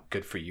non-registered account,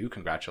 good for you.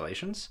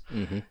 Congratulations.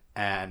 Mm-hmm.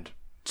 And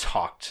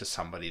talk to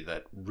somebody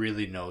that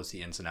really knows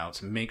the ins and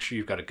outs. Make sure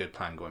you've got a good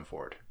plan going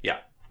forward. Yeah.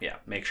 Yeah.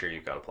 Make sure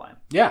you've got a plan.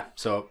 Yeah.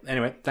 So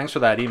anyway, thanks for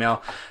that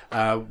email.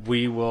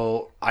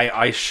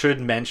 I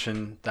should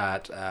mention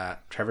that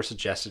Trevor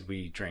suggested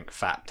we drink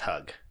Fat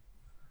Tug.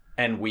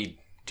 And we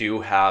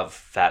do have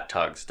Fat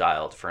Tugs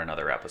dialed for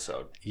another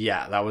episode.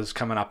 Yeah, that was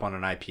coming up on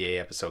an IPA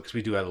episode because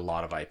we do have a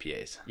lot of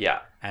IPAs. Yeah.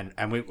 And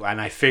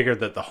I figured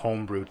that the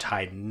homebrew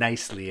tied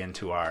nicely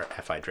into our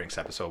FI Drinks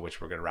episode, which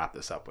we're going to wrap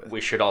this up with.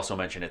 We should also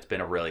mention it's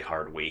been a really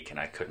hard week and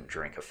I couldn't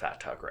drink a Fat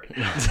Tug right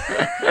now.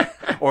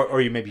 or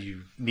maybe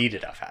you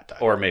needed a Fat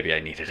Tug. Or maybe I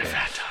needed a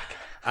Fat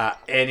Tug.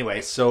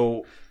 Anyway,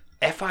 so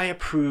FI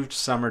approved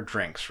summer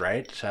drinks,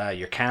 right?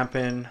 You're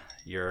camping,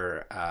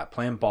 you're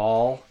playing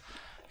ball,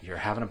 you're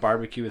having a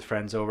barbecue with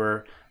friends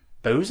over.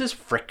 Booze is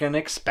freaking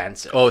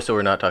expensive. Oh, so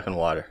we're not talking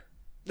water.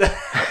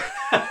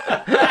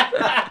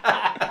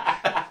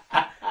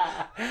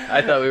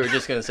 I thought we were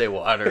just going to say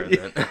water.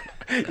 And then...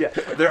 Yeah,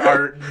 there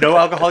are no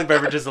alcoholic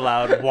beverages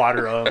allowed,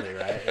 water only,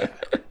 right? Yeah,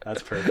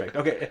 that's perfect.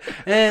 Okay,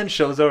 and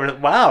show's over.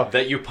 Wow.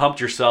 That you pumped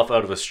yourself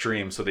out of a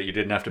stream so that you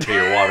didn't have to pay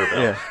your water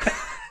bill. Yeah.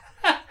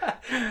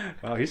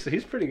 Wow, he's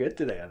pretty good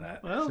today on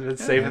that. Well, he's been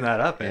saving that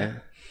up, Yeah.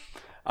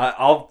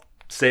 I'll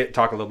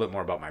talk a little bit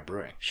more about my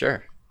brewing.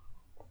 Sure.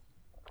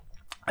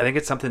 I think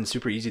it's something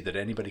super easy that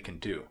anybody can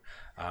do.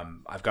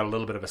 I've got a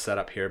little bit of a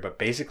setup here, but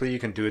basically you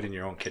can do it in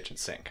your own kitchen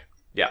sink.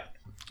 Yeah.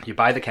 You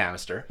buy the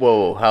canister.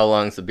 Whoa, how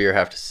long does the beer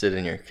have to sit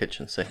in your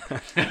kitchen sink?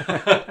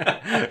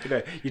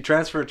 You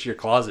transfer it to your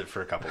closet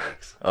for a couple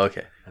weeks,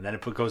 Okay. and then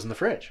it goes in the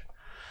fridge.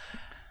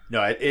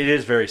 No, it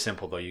is very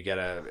simple though.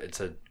 It's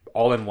a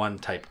all-in-one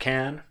type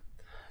can.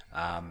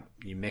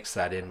 You mix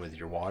that in with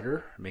your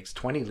water. It makes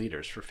 20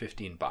 liters for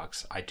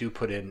 $15. I do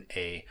put in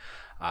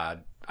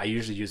I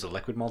usually use a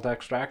liquid malt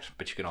extract,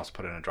 but you can also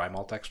put in a dry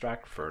malt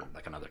extract for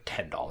like another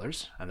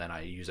 $10. And then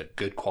I use a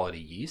good quality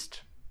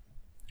yeast,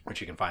 which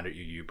you can find at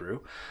your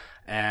Brew.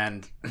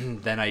 And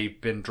then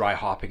I've been dry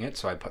hopping it,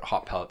 so I put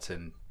hop pellets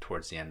in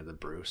towards the end of the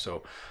brew.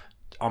 So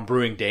on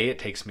brewing day, it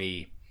takes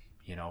me,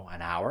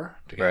 an hour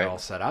to get it all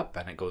set up,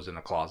 and it goes in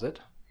a closet.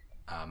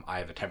 I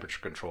have a temperature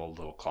controlled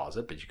little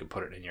closet, but you can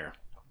put it in your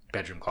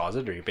bedroom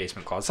closet or your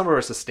basement closet, somewhere where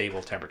it's a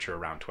stable temperature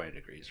around 20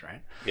 degrees,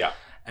 right? Yeah.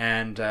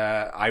 And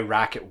I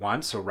rack it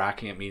once. So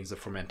racking it means the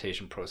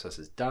fermentation process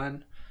is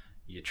done.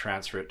 You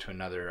transfer it to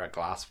another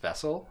glass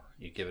vessel.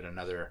 You give it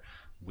another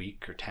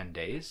week or 10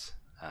 days.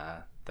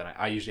 Then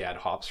I usually add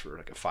hops for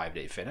like a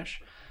 5-day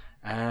finish.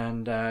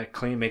 And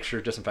clean, make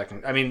sure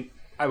disinfecting. I mean,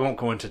 I won't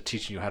go into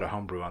teaching you how to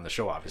homebrew on the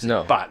show, obviously.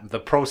 No. But the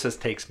process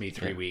takes me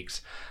 3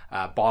 weeks.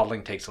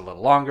 Bottling takes a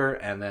little longer.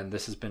 And then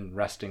this has been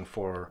resting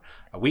for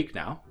a week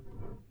now.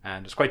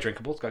 And it's quite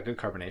drinkable. It's got good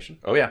carbonation.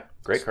 Oh, yeah.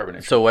 Great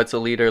carbonation. So what's a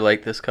liter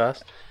like this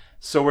cost?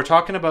 So we're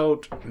talking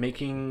about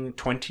making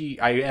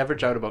I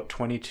average out about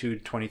 22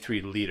 to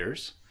 23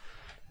 liters.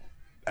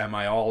 Am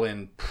I all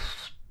in?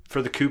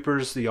 For the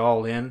Coopers, the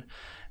all in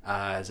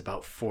is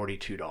about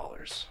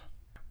 $42.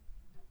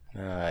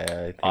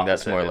 I think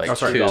that's more like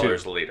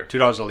 $2 a liter.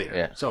 $2 a liter.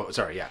 Yeah. So,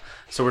 sorry, yeah.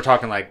 So we're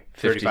talking like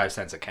 35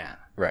 cents a can.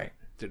 Right.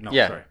 No,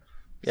 Yeah. sorry.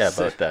 Yeah,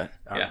 about that.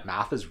 Our Yeah.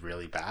 math is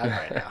really bad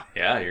right now.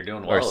 Yeah, you're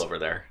doing well over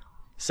there.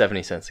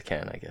 70 cents a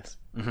can, I guess.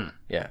 Mm-hmm.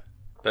 Yeah.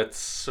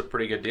 That's a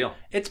pretty good deal.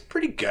 It's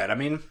pretty good. I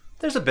mean,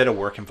 there's a bit of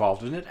work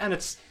involved in it, and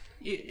it's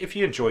if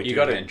you enjoy doing You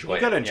got to it, enjoy it.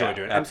 You got to enjoy Yeah,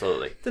 doing it.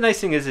 absolutely. And the nice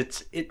thing is,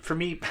 it for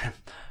me,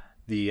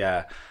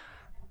 the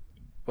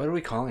what are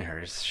we calling her?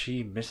 Is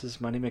she Mrs.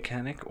 Money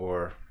Mechanic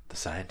or the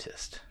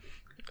scientist?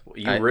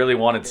 You really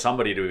wanted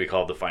somebody to be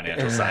called the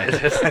financial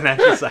scientist.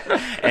 Financial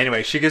scientist.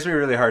 Anyway, she gives me a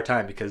really hard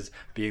time because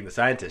being the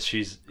scientist,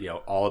 she's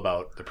all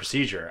about the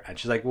procedure, and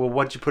she's like, "Well,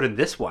 what'd you put in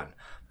this one?"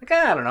 Like,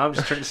 I don't know. I'm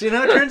just trying to see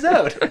how it turns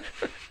out.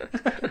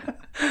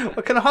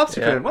 What kind of hops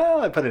you put in?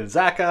 Well, I put in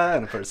Zaka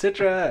and I put in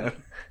Citra. And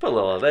Put a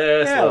little of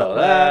this, a little of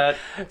that.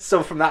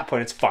 So from that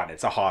point, it's fun.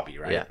 It's a hobby,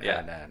 right? Yeah. Yeah.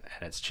 And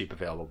it's cheap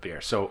available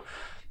beer. So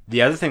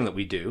the other thing that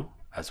we do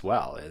as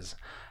well is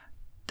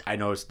I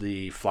noticed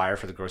the flyer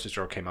for the grocery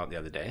store came out the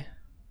other day,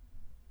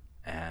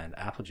 and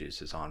apple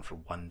juice is on for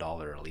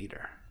 $1 a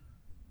liter.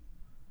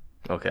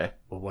 Okay.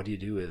 Well, what do you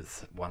do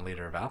with 1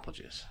 liter of apple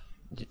juice?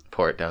 You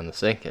pour it down the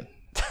sink and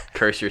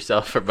curse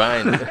yourself for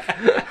buying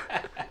it.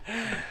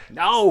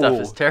 No, Stuff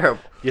is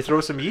terrible. you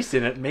throw some yeast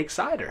in it and make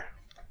cider.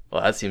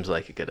 Well, that seems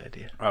like a good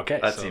idea. Okay,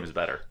 That so seems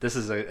better. this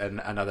is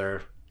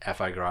another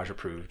FI Garage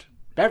approved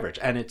beverage,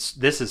 and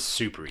this is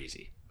super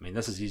easy. I mean,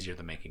 this is easier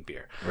than making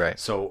beer. Right.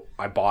 So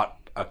I bought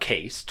a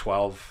case,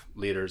 12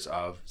 liters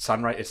of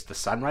Sunripe. It's the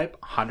Sunripe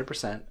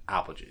 100%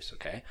 apple juice.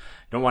 Okay,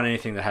 you don't want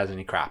anything that has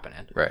any crap in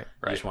it. Right.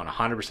 You just want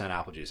 100%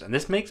 apple juice, and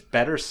this makes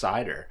better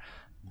cider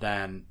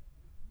than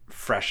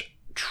fresh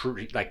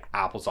tree, like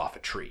apples off a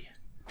tree.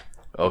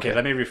 Okay,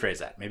 let me rephrase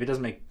that. Maybe it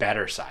doesn't make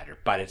better cider,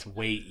 but it's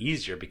way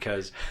easier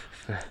because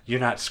you're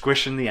not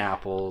squishing the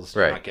apples,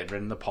 you're Right. not getting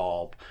rid of the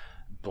pulp,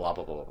 blah,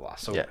 blah, blah, blah, blah.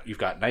 So Yeah. you've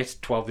got nice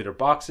 12-liter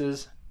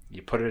boxes,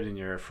 you put it in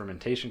your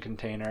fermentation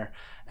container,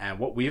 and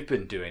what we've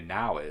been doing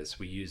now is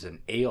we use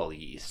an ale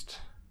yeast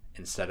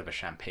instead of a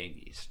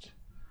champagne yeast.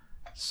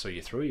 So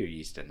you throw your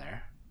yeast in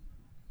there,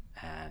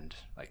 and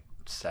like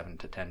 7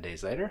 to 10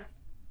 days later,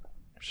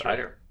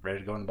 Cider. ready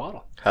to go in the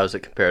bottle. How's it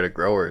compare to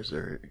growers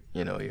or,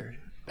 your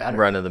Better.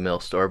 run-of-the-mill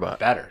store-bought?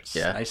 Better. It's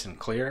Yeah. nice and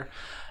clear.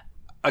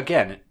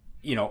 Again,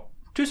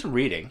 do some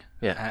reading.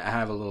 Yeah. And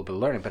have a little bit of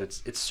learning, but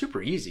it's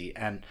super easy,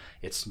 and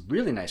it's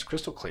really nice,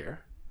 crystal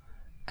clear,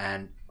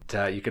 and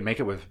you can make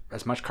it with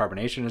as much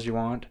carbonation as you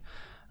want.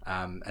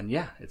 And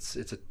yeah, it's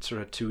a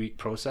sort of 2-week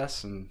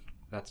process, and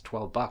that's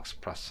 $12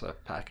 plus a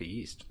pack of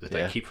yeast that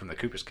I keep from the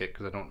Cooper's Kit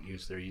because I don't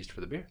use their yeast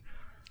for the beer.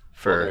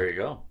 Well, there you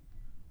go.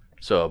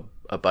 So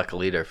a buck a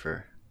liter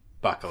for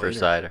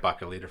cider.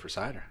 Buck a liter for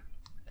cider.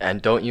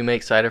 And don't you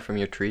make cider from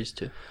your trees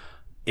too?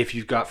 If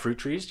you've got fruit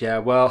trees, yeah.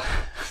 Well,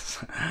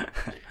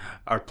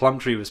 our plum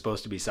tree was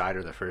supposed to be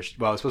cider the first.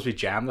 Well, it was supposed to be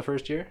jam the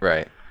first year.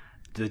 Right.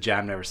 The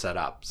jam never set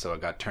up, so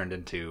it got turned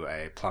into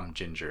a plum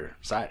ginger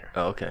cider.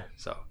 Oh, okay.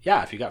 So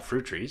yeah, if you got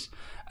fruit trees,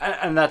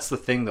 and that's the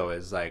thing though,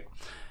 is like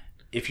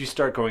if you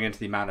start going into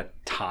the amount of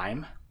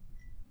time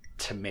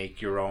to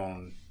make your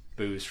own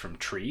booze from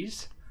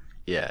trees,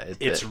 yeah,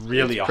 it's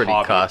really a pretty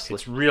hobby. costly.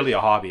 It's really a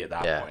hobby at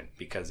that point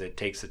because it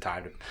takes the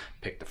time to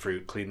pick the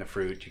fruit, clean the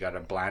fruit. You got to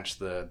blanch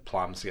the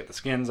plums to get the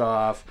skins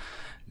off.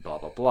 Blah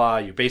blah blah.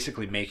 You're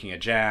basically making a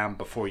jam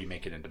before you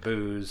make it into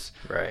booze.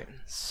 Right.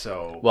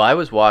 So well, I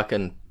was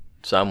walking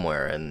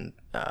somewhere and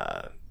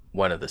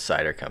one of the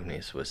cider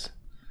companies was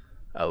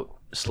out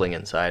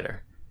slinging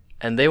cider,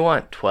 and they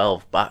want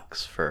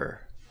 $12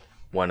 for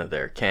one of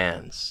their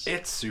cans.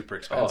 it's super Oh,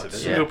 expensive. it's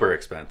isn't it? super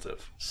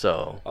expensive.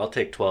 So I'll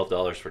take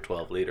 $12 for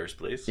 12 liters,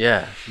 please.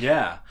 yeah,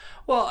 Yeah.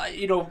 Well,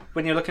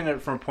 when you're looking at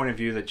it from a point of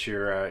view that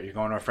you're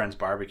going to a friend's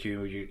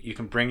barbecue, you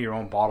can bring your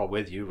own bottle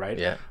with you, right?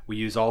 Yeah. We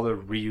use all the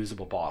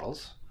reusable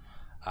bottles.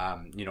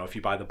 If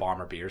you buy the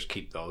bomber beers,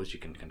 keep those. You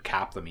can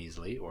cap them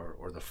easily,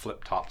 or the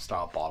flip top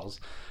style bottles.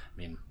 I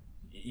mean,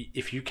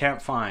 if you can't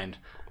find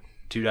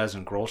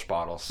 24 Grolsch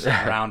bottles sitting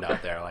around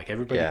out there, like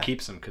everybody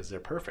keeps them because they're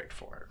perfect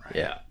for it, right?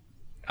 yeah,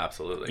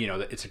 Absolutely.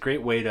 It's a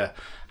great way to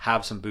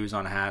have some booze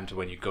on hand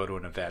when you go to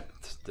an event,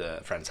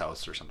 a friend's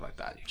house or something like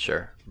that. You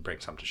sure, can bring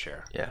some to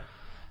share. yeah.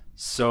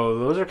 So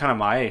those are kind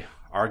of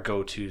our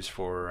go-tos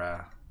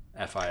for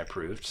FI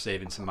approved,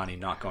 saving some money,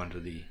 not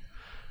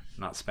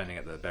spending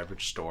at the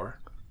beverage store.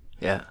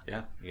 Yeah.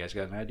 Yeah. You guys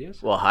got any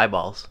ideas? Well,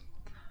 highballs.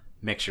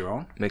 Mix your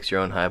own. Mix your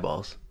own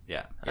highballs.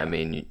 Yeah. I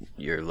mean,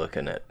 you're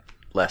looking at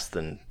less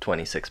than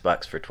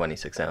 $26 for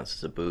 26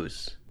 ounces of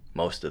booze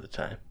most of the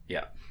time.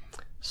 Yeah.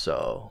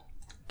 So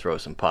throw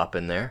some pop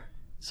in there.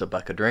 It's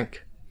 $1 a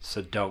drink.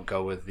 So don't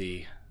go with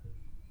the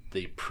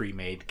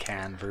pre-made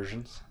can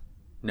versions.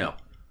 No.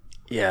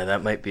 Yeah,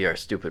 that might be our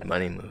stupid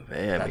money move.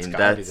 Eh? That's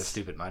gotta be the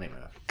stupid money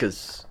move.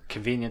 Because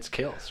Convenience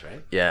kills,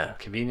 right? yeah,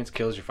 Convenience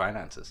kills your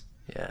finances.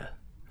 yeah.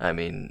 I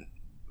mean,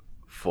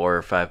 4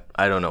 or 5.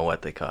 I don't know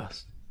what they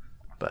cost,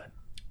 but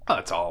Oh,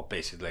 it's all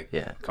basically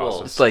yeah. costs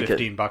Well, us it's like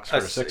 $15 for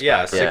a six. Yeah, a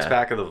pack.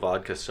 six-pack of the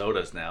vodka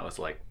sodas now is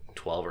like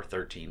 $12 or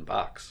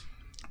 $13.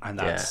 And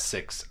that's Yeah.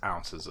 6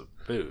 ounces of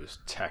booze,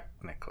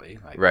 technically,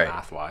 like Right.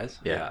 math-wise.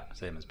 Yeah.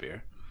 Same as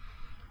beer.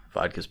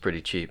 Vodka's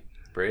pretty cheap.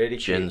 Pretty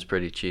cheap. Gin's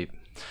pretty cheap.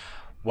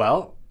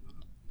 Well,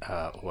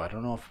 I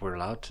don't know if we're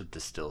allowed to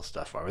distill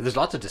stuff. Are we? There's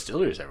lots of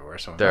distilleries everywhere,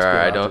 so we There must be are.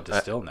 I allowed don't- to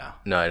distill now.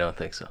 No, I don't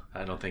think so.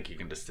 I don't think you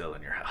can distill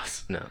in your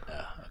house. No.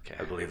 Okay.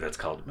 I believe that's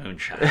called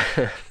moonshine.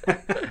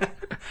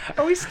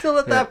 Are we still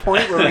at that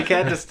point where we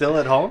can't distill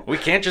at home? We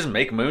can't just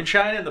make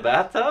moonshine in the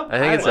bathtub? I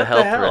think it's a What the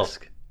health hell?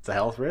 risk. It's a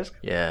health risk?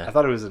 I Yeah,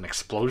 thought it was an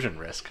explosion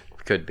risk.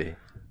 could be.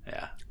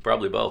 Yeah.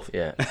 Probably both.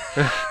 Yeah.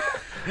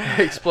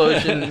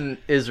 Explosion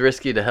is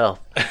risky to health.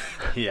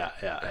 Yeah.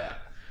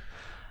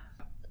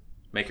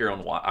 Make your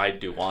own wine. I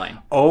do wine.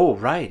 Oh,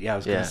 right. Yeah, I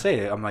was going Yeah. to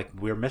say, I'm like,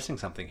 we're missing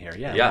something here.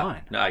 Yeah, Yeah.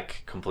 wine. No, I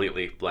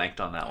completely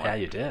blanked on that one. Yeah,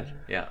 you did.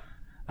 Yeah.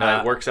 No,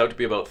 it works out to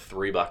be about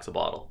 $3 a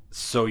bottle.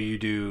 So you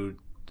do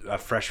a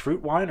fresh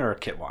fruit wine or a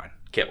kit wine?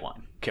 Kit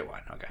wine. Kit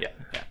wine, okay.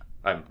 Yeah.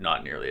 I'm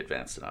not nearly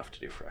advanced enough to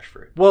do fresh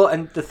fruit. Well,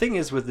 and the thing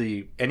is with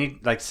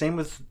same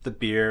with the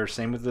beer,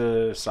 same with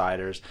the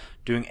ciders,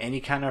 doing any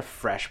kind of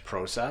fresh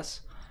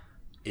process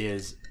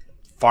is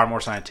far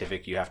more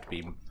scientific. You have to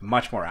be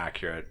much more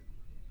accurate,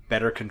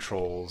 better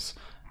controls.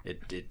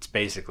 It's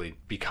basically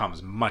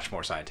becomes much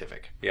more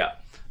scientific. Yeah.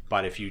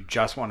 But if you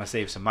just want to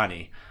save some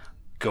money,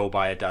 go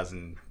buy a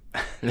dozen,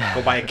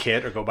 go buy a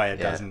kit or go buy a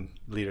dozen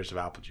liters of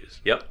apple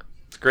juice. Yep.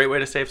 It's a great way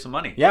to save some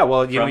money. Yeah,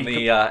 well, From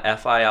the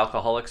FI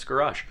Alcoholics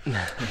Garage.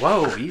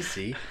 Whoa,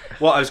 easy.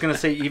 Well, I was going to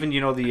say, even, the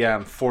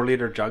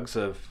 4-liter jugs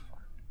of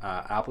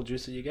apple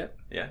juice that you get,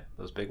 Yeah.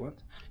 those big ones,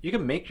 you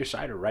can make your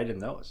cider right in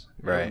those.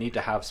 You Right. don't need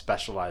to have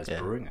specialized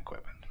brewing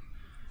equipment.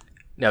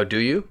 Now, do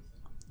you?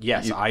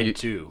 Yes, I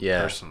do,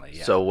 Yeah. personally.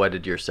 Yeah. So, what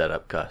did your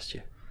setup cost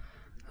you?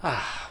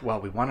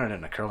 Well, we won it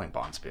in a curling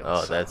bond spiel.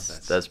 Oh, so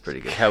that's pretty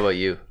good. How about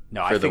you?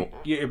 No, I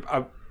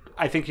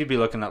think you'd be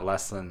looking at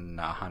less than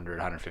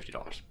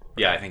 $150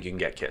 Yeah, I think you can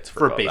get kits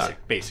for a about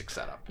that. basic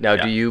setup. Now,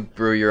 Yeah. do you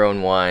brew your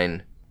own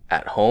wine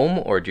at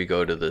home, or do you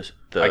go to the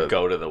I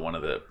go to one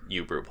of the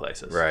U-Brew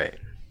places. right?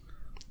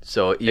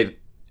 So,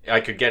 I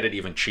could get it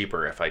even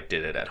cheaper if I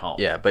did it at home.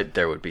 yeah, but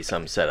there would be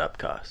some setup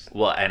cost.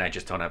 Well, and I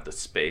just don't have the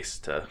space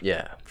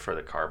Yeah. for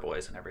the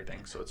carboys and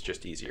everything, so it's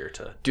just easier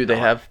to. Do they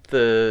have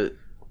the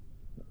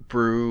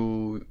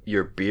brew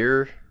your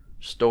beer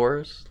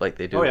stores like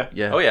they do? Oh, yeah.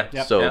 Yeah. Oh, yeah.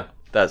 Yep. So Yeah.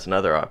 That's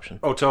another option.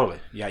 Oh, totally.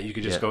 Yeah, you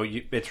could just go.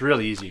 It's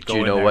really easy. Go Do you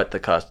in know there. what the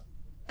cost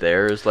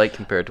there is like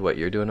compared to what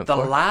you're doing it The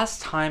for?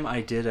 last time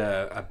I did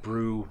a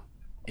brew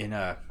in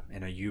a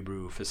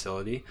U-brew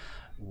facility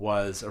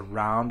was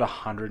around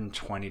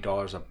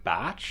 $120 a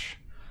batch,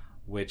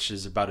 which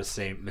is about the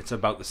same. It's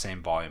about the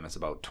same volume. It's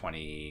about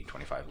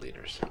 25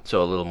 liters.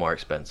 So a little more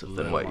expensive than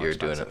Little what more you're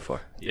doing expensive. it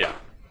for. Yeah,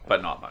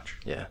 but not much.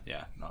 Yeah.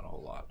 Yeah, not a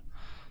whole lot.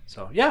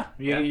 So yeah,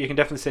 you can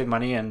definitely save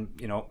money, and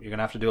you're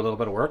gonna have to do a little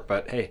bit of work.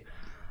 But hey,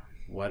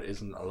 what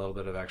isn't a little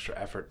bit of extra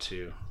effort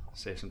to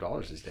save some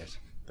dollars these days?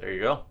 There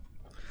you go.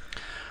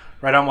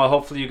 Right on. Well,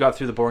 hopefully you got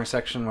through the boring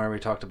section where we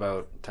talked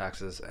about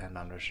taxes and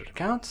unregistered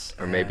accounts.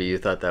 Or maybe you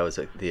thought that was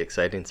the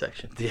exciting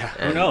section. Yeah.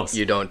 And knows?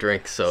 You don't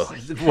drink, so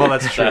Well,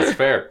 that's true. That's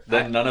fair.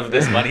 Then none of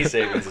this money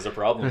savings is a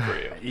problem for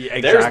you. Yeah,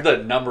 There's exactly.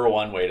 the number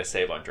one way to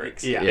save on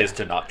drinks is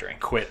to not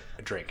drink. Quit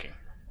drinking.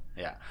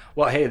 Yeah.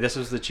 Well, hey, this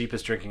was the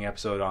cheapest drinking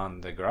episode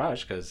on the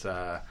garage because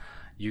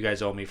you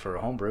guys owe me for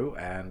a homebrew,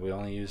 and we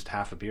only used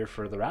half a beer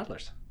for the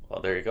Rattlers. Well,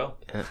 there you go.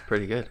 yeah,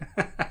 pretty good.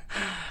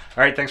 All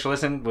right, thanks for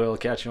listening. We'll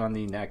catch you on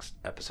the next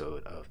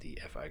episode of the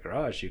FI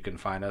Garage. You can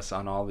find us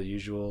on all the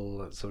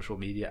usual social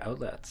media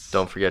outlets.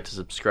 Don't forget to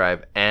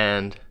subscribe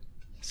and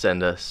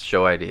send us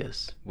show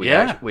ideas. We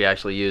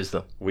actually use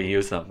them. We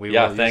use them. We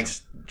will use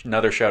thanks.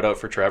 Another shout out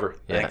for Trevor.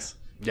 Yeah. Thanks.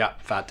 Yeah,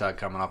 Fat Tug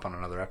coming up on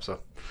another episode.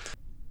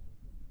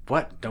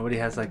 What? Nobody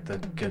has like the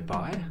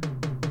goodbye?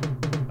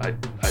 I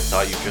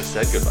thought you just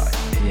said goodbye.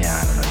 Yeah,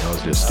 I don't know. I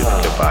was just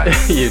stupid goodbye.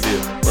 You do.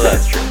 Well,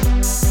 that's true.